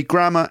 vocabulary,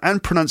 grammar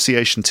and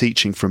pronunciation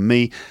teaching from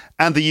me,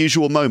 and the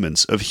usual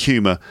moments of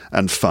humour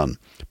and fun.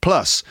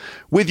 Plus,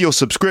 with your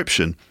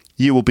subscription,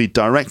 you will be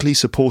directly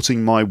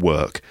supporting my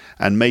work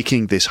and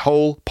making this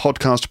whole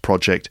podcast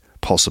project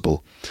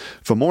possible.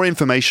 For more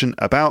information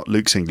about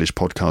Luke's English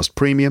Podcast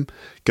Premium,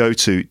 go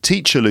to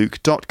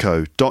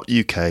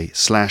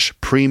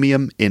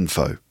teacherluke.co.uk/premium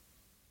info.